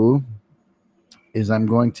do is I'm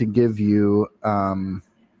going to give you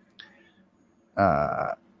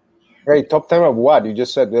Right, top 10 of what? You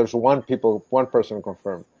just said there's one person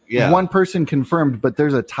confirmed. Yeah. One person confirmed, but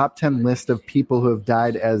there's a top 10 list of people who have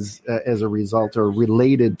died as a result or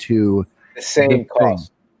related to the same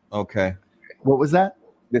cause. Okay. What was that?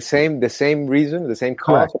 The same reason, the same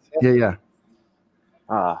cause. Yeah.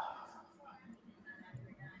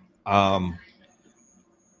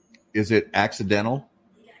 Is it accidental?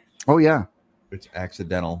 Oh yeah. It's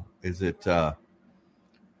accidental. Is it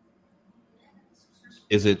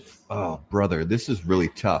oh brother, this is really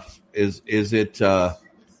tough. Is it the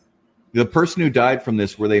person who died from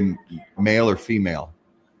this, were they male or female?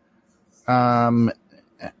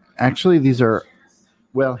 Actually these are,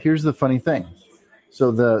 well, here's the funny thing.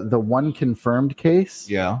 So the one confirmed case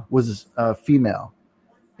was female,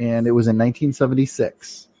 and it was in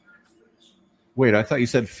 1976. Wait, I thought you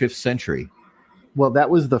said 5th century. Well, that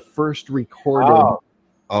was the first recorded. Oh.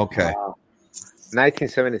 Okay.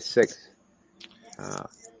 1976.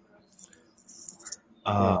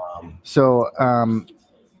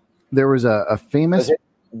 There was a famous.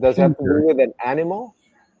 Does it have to do with an animal?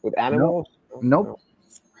 With animals? Nope.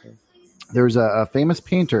 There was a famous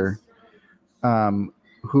painter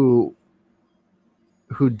who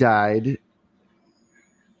died.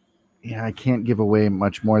 Yeah, I can't give away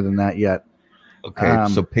much more than that yet. Okay,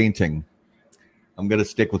 so painting. I'm going to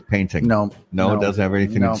stick with painting. No, it doesn't have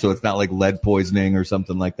anything. No. So it's not like lead poisoning or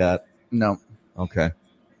something like that. No. Okay.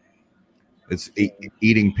 It's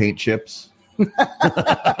eating paint chips.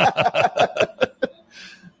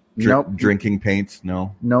 Nope. Drinking paints.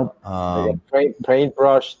 No. Nope.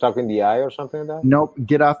 Paintbrush stuck in the eye or something like that. Nope.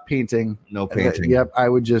 Get off painting. No painting. Yep. I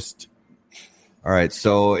would just. All right.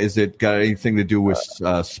 So is it got anything to do with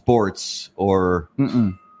sports or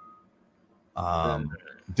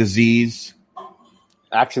disease?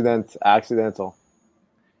 Accidental.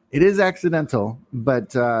 It is accidental,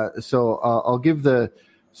 but so I'll give the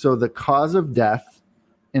cause of death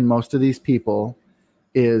in most of these people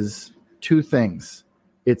is two things.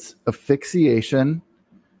 It's asphyxiation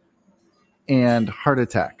and heart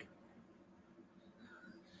attack.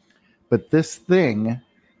 But this thing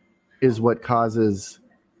is what causes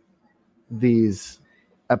these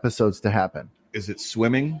episodes to happen. Is it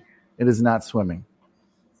swimming? It is not swimming.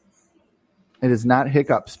 It is not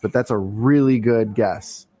hiccups, but that's a really good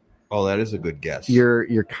guess. Oh, that is a good guess.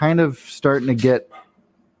 You're kind of starting to get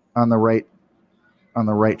on the right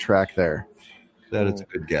track there. That is a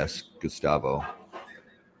good guess, Gustavo.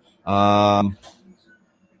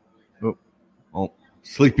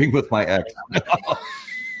 Sleeping with my ex.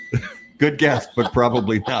 Good guess, but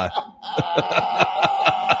probably not.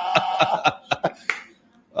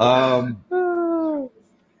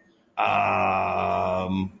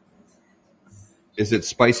 Is it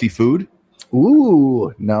spicy food?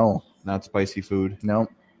 Ooh, no. Not spicy food. No.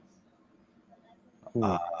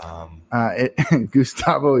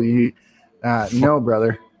 Gustavo, you no,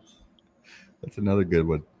 brother. That's another good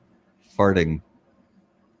one. Farting.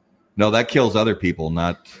 No, that kills other people,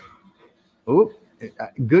 not. Ooh,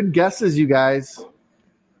 good guesses, you guys.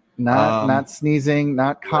 Not sneezing,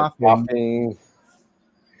 not coughing.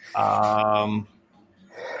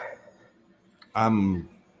 I'm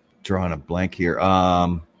drawing a blank here.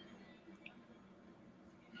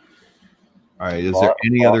 All right. Is there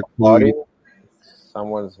any other clue? Party?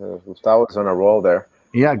 Someone's Gustavo's on a roll there.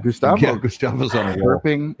 Yeah, Gustavo. Yeah, Gustavo's on a roll.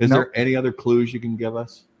 Burping. Is Nope. there any other clues you can give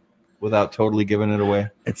us without totally giving it away?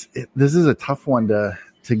 This is a tough one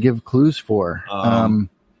to give clues for.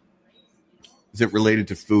 Is it related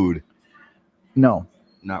to food? No.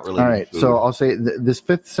 Not related All right. to food. So I'll say this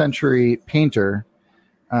 5th century painter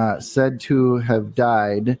said to have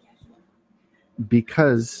died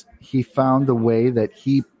because he found the way that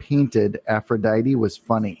he painted Aphrodite was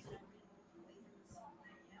funny.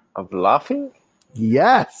 Of laughing?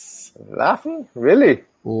 Yes. Laughing? Really?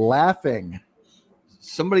 Laughing.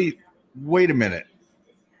 Somebody, wait a minute.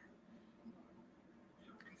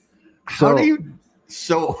 So, How do you?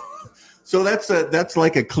 So that's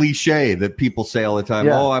like a cliche that people say all the time.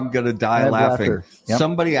 Yeah. Oh, I'm gonna die I have laughing. laughter. Yep.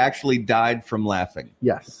 Somebody actually died from laughing.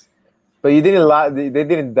 Yes. But you didn't laugh. They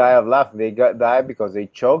didn't die of laughing. They died because they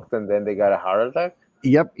choked and then they got a heart attack.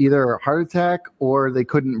 Yep. Either a heart attack or they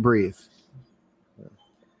couldn't breathe.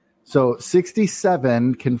 So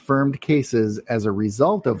 67 confirmed cases as a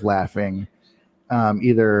result of laughing,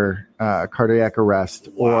 either cardiac arrest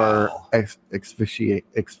or asphyxiation.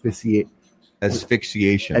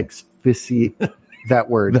 That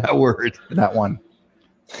word. That word. That one.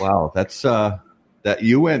 Wow, that's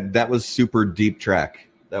that was super deep track.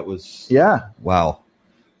 That was wow.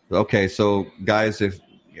 Okay, so guys, if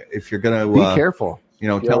you're gonna be careful,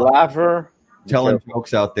 telling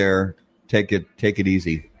folks out there, take it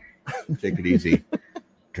easy. Take it easy.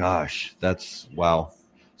 Gosh, that's wow.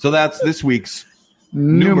 So that's this week's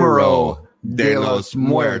Numero de los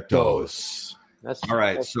Muertos. All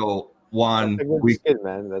right, so Juan,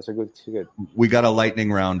 That's a good skit. We got a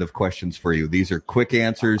lightning round of questions for you. These are quick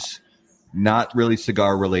answers, not really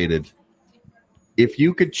cigar related. If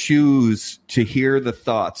you could choose to hear the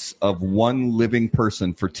thoughts of one living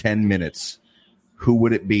person for 10 minutes, who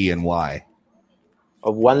would it be and why?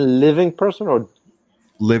 Of one living person or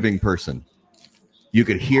living person? You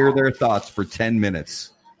could hear their thoughts for 10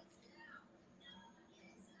 minutes.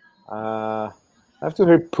 I have to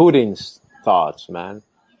hear Putin's thoughts, man.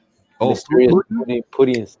 Oh, Mysterious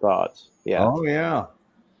Putin's thoughts. Yeah. Oh, yeah.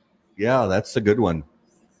 Yeah, that's a good one.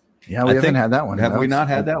 Yeah, we haven't had that one. Have we not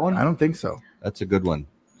had that one? I don't think so. That's a good one.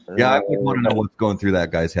 Yeah, I would want to know what's going through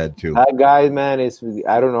that guy's head, too. That guy, man,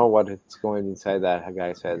 I don't know what it's going inside that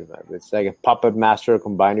guy's head. It's like a puppet master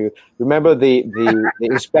combined. Remember the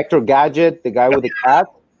Inspector Gadget, the guy with the cat?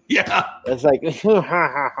 Yeah. It's like,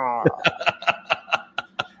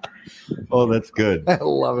 oh, that's good. I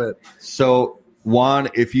love it. So, Juan,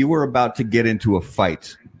 if you were about to get into a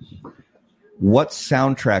fight, what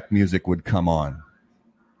soundtrack music would come on?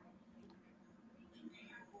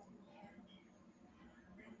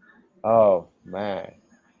 Oh, man.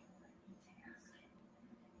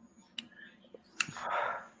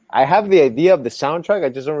 I have the idea of the soundtrack. I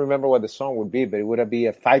just don't remember what the song would be, but it would be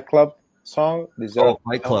a Fight Club song.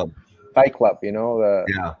 Fight Club. Fight Club, you know?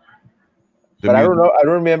 Yeah. But I don't know. I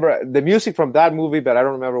don't remember the music from that movie, but I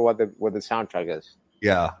don't remember what the soundtrack is.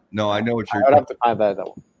 Yeah. No, I know what you're. I would have to find that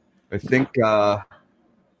one. I think.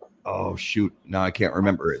 Oh shoot! Now I can't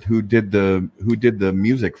remember it. Who did the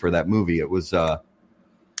music for that movie? It was.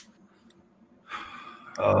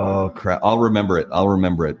 Oh crap! I'll remember it.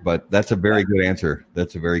 But that's a very good answer.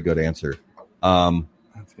 That's gonna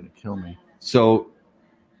kill me. So,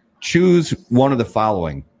 choose one of the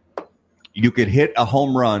following. You could hit a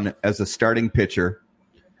home run as a starting pitcher.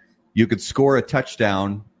 You could score a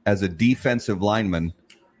touchdown as a defensive lineman,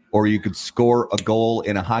 or you could score a goal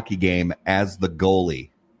in a hockey game as the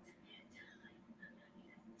goalie.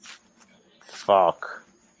 Fuck.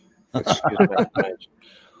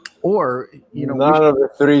 Or, none of the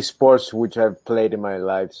three sports which I've played in my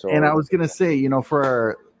life. So, and I was going to say, for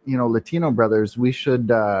our, Latino brothers, we should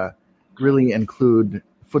really include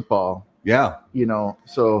football. Yeah.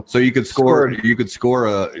 So you could score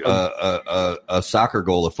a soccer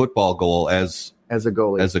goal, a football goal as a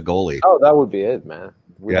goalie. Oh, that would be it, man.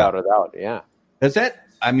 Without a doubt. Yeah. Is that?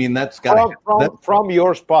 I mean, that's got from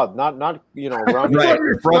your spot, not around right,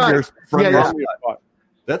 from your spot.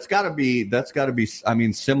 That's got to be. I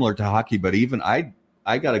mean, similar to hockey, but even I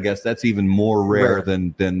gotta guess that's even more rare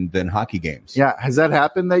than hockey games. Yeah, has that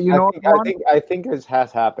happened? That I think it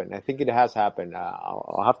has happened. I think it has happened.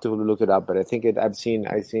 I'll have to look it up, but I think I've seen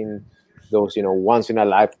those once in a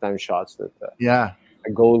lifetime shots that a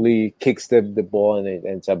goalie kicks the ball and it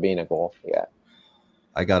ends up being a goal. Yeah,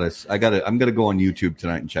 I'm gonna go on YouTube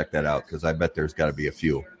tonight and check that out because I bet there's got to be a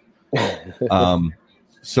few.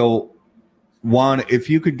 So. Juan, if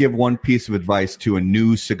you could give one piece of advice to a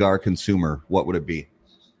new cigar consumer, what would it be?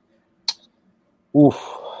 Oof,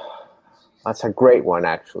 that's a great one,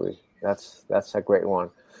 actually. That's a great one.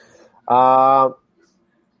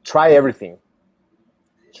 Try everything.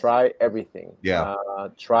 Try everything. Yeah.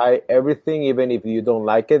 Try everything, even if you don't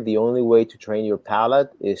like it. The only way to train your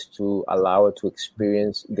palate is to allow it to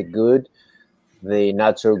experience the good, the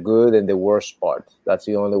not so good, and the worst part. That's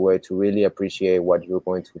the only way to really appreciate what you're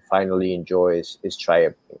going to finally enjoy is try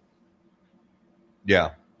everything.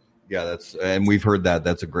 Yeah. Yeah, and we've heard that.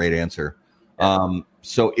 That's a great answer.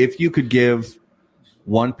 So if you could give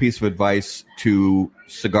one piece of advice to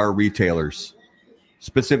cigar retailers,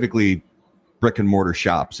 specifically brick and mortar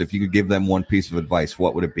shops, if you could give them one piece of advice,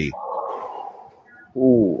 what would it be?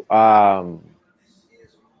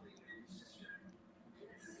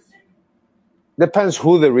 Depends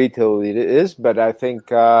who the retail lead is, but I think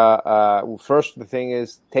first the thing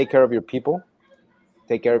is take care of your people,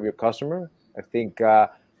 take care of your customer. I think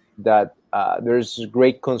that there's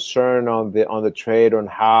great concern on the trade on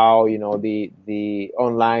how the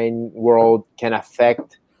online world can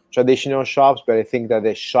affect traditional shops, but I think that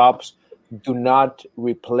the shops do not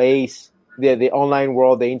replace the online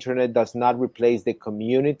world. The internet does not replace the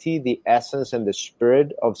community, the essence, and the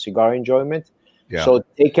spirit of cigar enjoyment. Yeah. So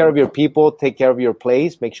take care of your people, take care of your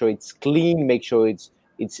place, make sure it's clean, make sure it's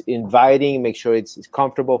inviting, make sure it's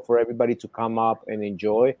comfortable for everybody to come up and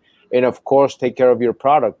enjoy. And of course, take care of your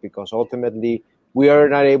product, because ultimately we are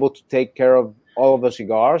not able to take care of all of the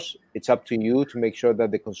cigars. It's up to you to make sure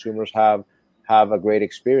that the consumers have a great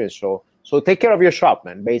experience. So take care of your shop,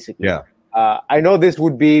 man, basically. Yeah. I know this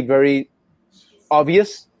would be very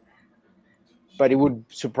obvious, but it would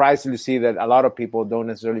surprise you to see that a lot of people don't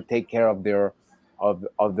necessarily take care of their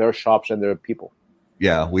shops and their people.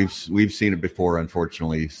 Yeah, we've seen it before,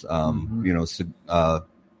 unfortunately.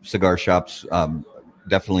 Cigar shops,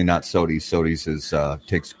 definitely not Sotis. Sotis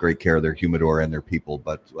takes great care of their humidor and their people,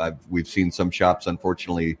 but we've seen some shops,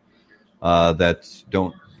 unfortunately, that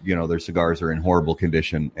don't. Their cigars are in horrible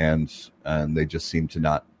condition, and they just seem to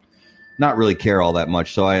not really care all that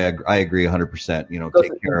much. So I agree 100%.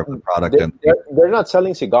 Take care of the product. They're not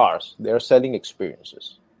selling cigars; they're selling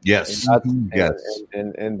experiences. Yes. Yes.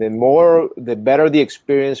 And the better the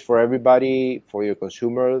experience for everybody, for your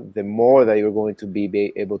consumer, the more that you're going to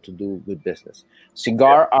be able to do good business.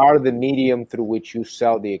 Cigar are the medium through which you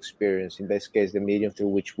sell the experience. In this case, the medium through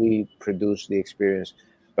which we produce the experience.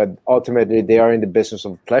 But ultimately, they are in the business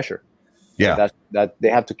of pleasure. Yeah. That they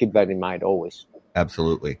have to keep that in mind always.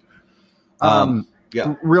 Absolutely.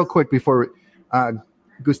 Real quick before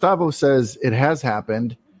Gustavo says it has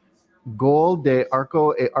happened. Gol de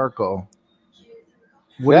arco e arco.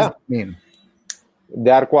 What does it mean? De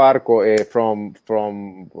arco a arco,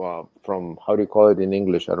 from how do you call it in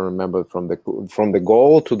English? I don't remember. From the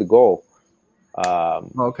goal to the goal.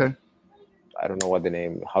 Okay. I don't know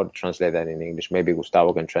how to translate that in English. Maybe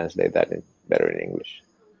Gustavo can translate that better in English.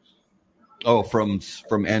 Oh, from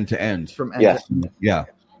end to end. From end to end. Yeah.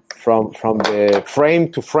 From the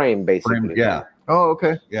frame to frame, basically. Yeah. Oh,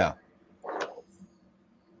 okay. Yeah.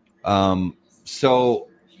 So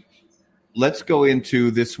let's go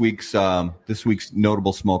into this week's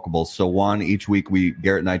notable smokables. So Juan, each week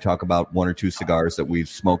Garrett and I talk about one or two cigars that we've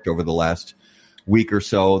smoked over the last week or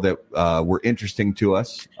so that were interesting to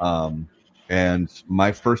us. And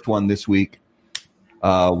my first one this week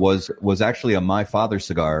was actually a My Father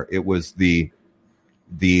cigar. It was it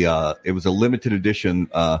was a limited edition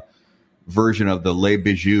version of the Le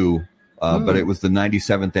Bijou. But it was the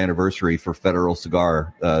 97th anniversary for Federal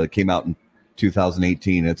Cigar. It came out in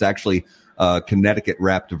 2018. It's actually a Connecticut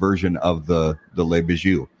wrapped version of the Le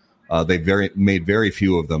Bijou. They made very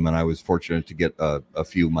few of them, and I was fortunate to get a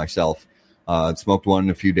few myself. I smoked one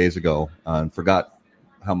a few days ago and forgot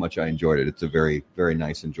how much I enjoyed it. It's a very, very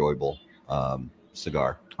nice, enjoyable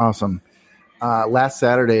cigar. Awesome. Last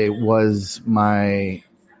Saturday was my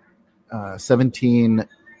 17th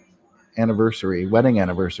wedding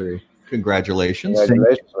anniversary. Congratulations,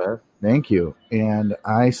 man. Thank you. And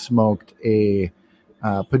I smoked a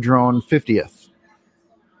Padron 50th.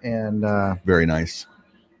 And very nice.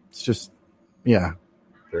 It's just,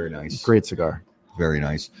 very nice. Great cigar. Very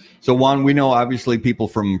nice. So Juan, we know obviously people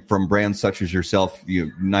from brands such as yourself,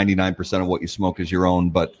 99% of what you smoke is your own,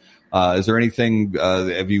 but is there anything,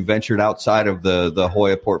 have you ventured outside of the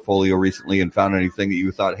Hoya portfolio recently and found anything that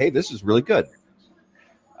you thought, hey, this is really good?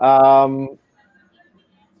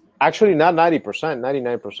 Actually, not 90%,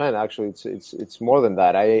 99%. Actually, it's more than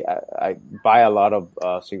that. I buy a lot of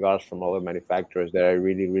cigars from other manufacturers that I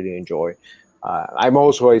really, really enjoy. I'm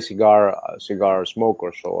also a cigar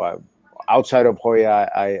smoker, so outside of Hoya,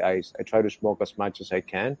 I try to smoke as much as I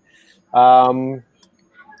can. I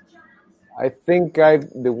think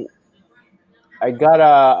I got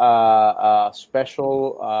a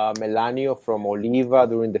special Melanio from Oliva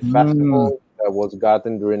during the festival that was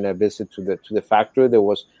gotten during a visit to the factory. There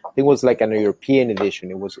was, I think, it was like an European edition.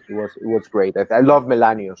 It was great. I love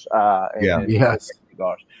Melanios. Yes.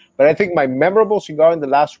 Cigars. But I think my memorable cigar in the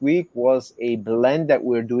last week was a blend that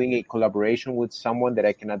we're doing a collaboration with someone that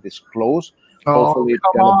I cannot disclose. Hopefully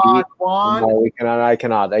come on, Juan. No, I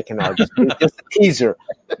cannot. Just a teaser.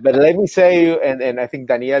 But let me say, and I think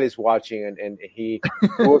Daniel is watching, and it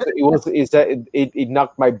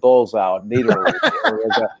knocked my balls out, literally.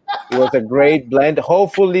 It was a great blend.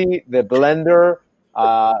 Hopefully, the blender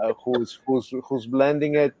who's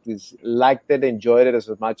blending it liked it, enjoyed it as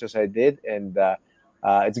much as I did, and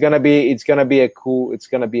it's gonna be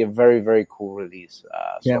a very, very cool release.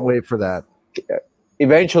 Can't wait for that.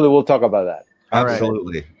 Eventually, we'll talk about that.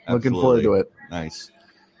 Absolutely. Looking forward to it. Nice.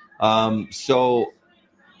 So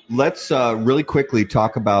let's really quickly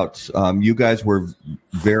talk about, you guys were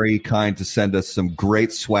very kind to send us some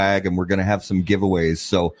great swag, and we're going to have some giveaways.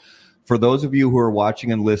 So for those of you who are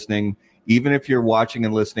watching and listening, even if you're watching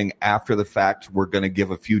and listening after the fact, we're going to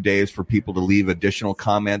give a few days for people to leave additional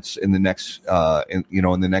comments in the next, in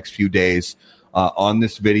the next few days on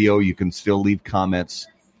this video. You can still leave comments.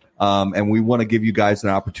 And we want to give you guys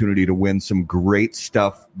an opportunity to win some great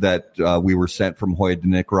stuff that we were sent from Joya de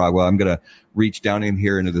Nicaragua. I'm going to reach down in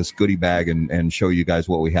here into this goodie bag and show you guys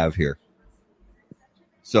what we have here.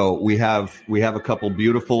 So we have a couple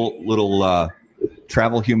beautiful little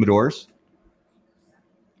travel humidors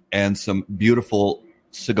and some beautiful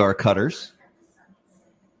cigar cutters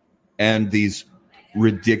and these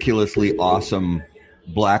ridiculously awesome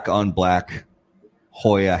black on black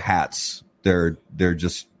Joya hats. They're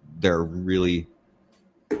really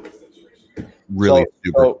super.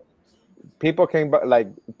 So people can buy, like,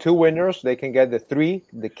 two winners. They can get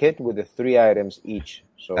the kit with the 3 items each.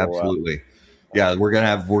 So absolutely, yeah. We're gonna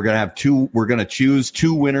have two. We're gonna choose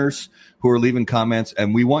 2 winners who are leaving comments,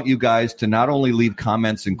 and we want you guys to not only leave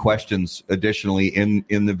comments and questions. Additionally, in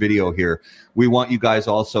the video here, we want you guys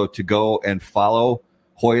also to go and follow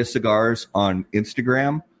Joya Cigars on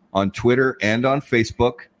Instagram, on Twitter, and on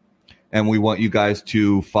Facebook. And we want you guys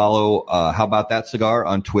to follow How About That Cigar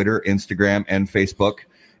on Twitter, Instagram, and Facebook.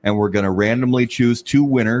 And we're going to randomly choose 2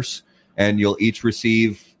 winners, and you'll each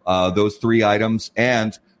receive those 3 items.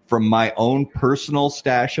 And from my own personal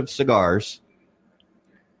stash of cigars,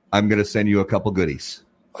 I'm going to send you a couple goodies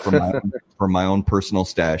from my own personal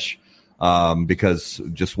stash, because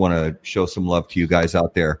just want to show some love to you guys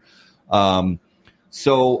out there.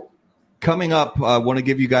 So coming up, I want to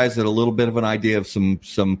give you guys a little bit of an idea of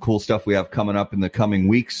some cool stuff we have coming up in the coming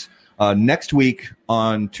weeks. Next week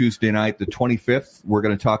on Tuesday night, the 25th, we're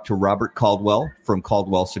going to talk to Robert Caldwell from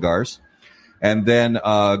Caldwell Cigars. And then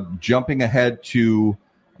jumping ahead to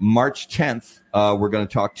March 10th, we're going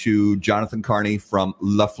to talk to Jonathan Carney from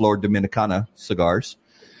La Flor Dominicana Cigars.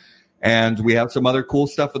 And we have some other cool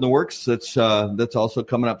stuff in the works that's also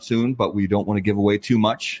coming up soon, but we don't want to give away too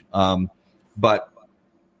much. But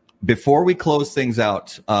before we close things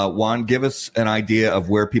out, Juan, give us an idea of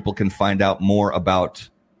where people can find out more about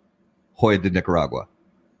Joya de Nicaragua.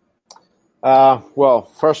 Well,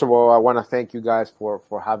 first of all, I want to thank you guys for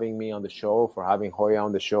having me on the show, for having Joya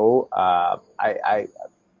on the show. I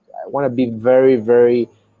want to be very, very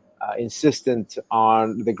insistent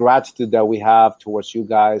on the gratitude that we have towards you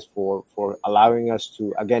guys for allowing us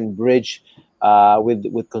to, again, bridge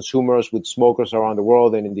with consumers, with smokers around the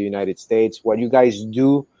world and in the United States. What you guys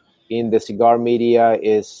do in the cigar media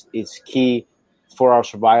is key for our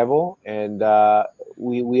survival, and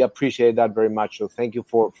we appreciate that very much. So thank you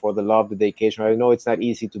for the love, the dedication. I know it's not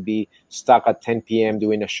easy to be stuck at 10 p.m.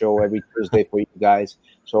 doing a show every Tuesday for you guys.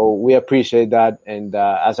 So we appreciate that, and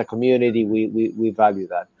as a community, we value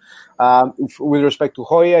that. With respect to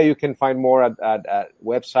Joya, you can find more at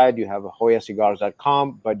website. You have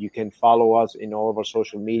joyacigars.com, but you can follow us in all of our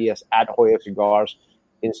social medias at Joya Cigars,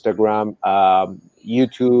 Instagram,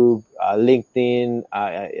 YouTube, LinkedIn,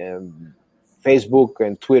 Facebook,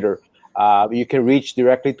 and Twitter. You can reach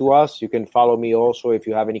directly to us. You can follow me also if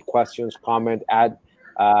you have any questions, comment, add.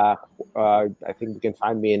 I think you can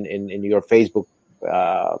find me in your Facebook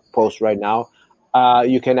post right now.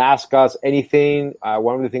 You can ask us anything.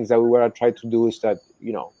 One of the things that we want to try to do is that,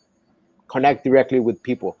 connect directly with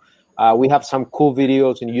people. We have some cool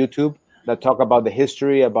videos in YouTube that talk about the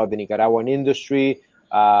history, about the Nicaraguan industry.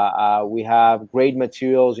 We have great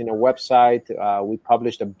materials in our website. We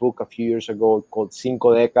published a book a few years ago called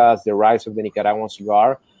Cinco Décadas, The Rise of the Nicaraguan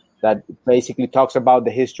Cigar, that basically talks about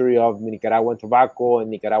the history of Nicaraguan tobacco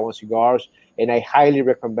and Nicaraguan cigars. And I highly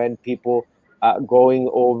recommend people going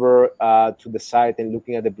over to the site and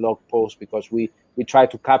looking at the blog post, because we try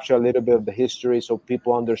to capture a little bit of the history so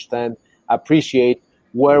people understand, appreciate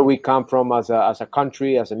where we come from as a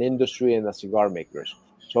country, as an industry, and as cigar makers.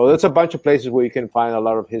 So there's a bunch of places where you can find a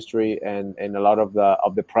lot of history and a lot of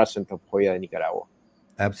the present of Joya de Nicaragua.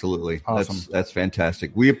 Absolutely. Awesome. That's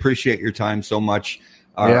fantastic. We appreciate your time so much.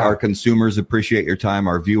 Our consumers appreciate your time,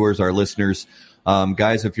 our viewers, our listeners.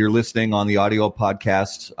 Guys, if you're listening on the audio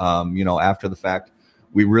podcast, after the fact,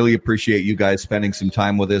 we really appreciate you guys spending some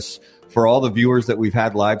time with us. For all the viewers that we've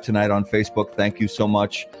had live tonight on Facebook, thank you so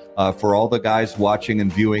much. For all the guys watching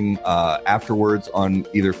and viewing afterwards on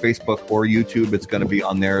either Facebook or YouTube, it's going to be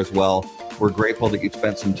on there as well. We're grateful that you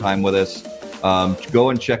spent some time with us. Go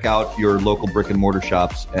and check out your local brick and mortar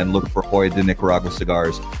shops and look for Joya de Nicaragua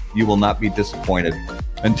cigars. You will not be disappointed.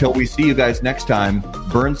 Until we see you guys next time,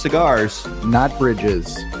 burn cigars, not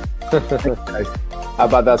bridges. How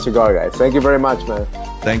about that cigar, guys? Thank you very much, man.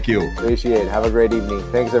 Thank you. Appreciate it. Have a great evening.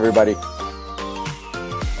 Thanks, everybody.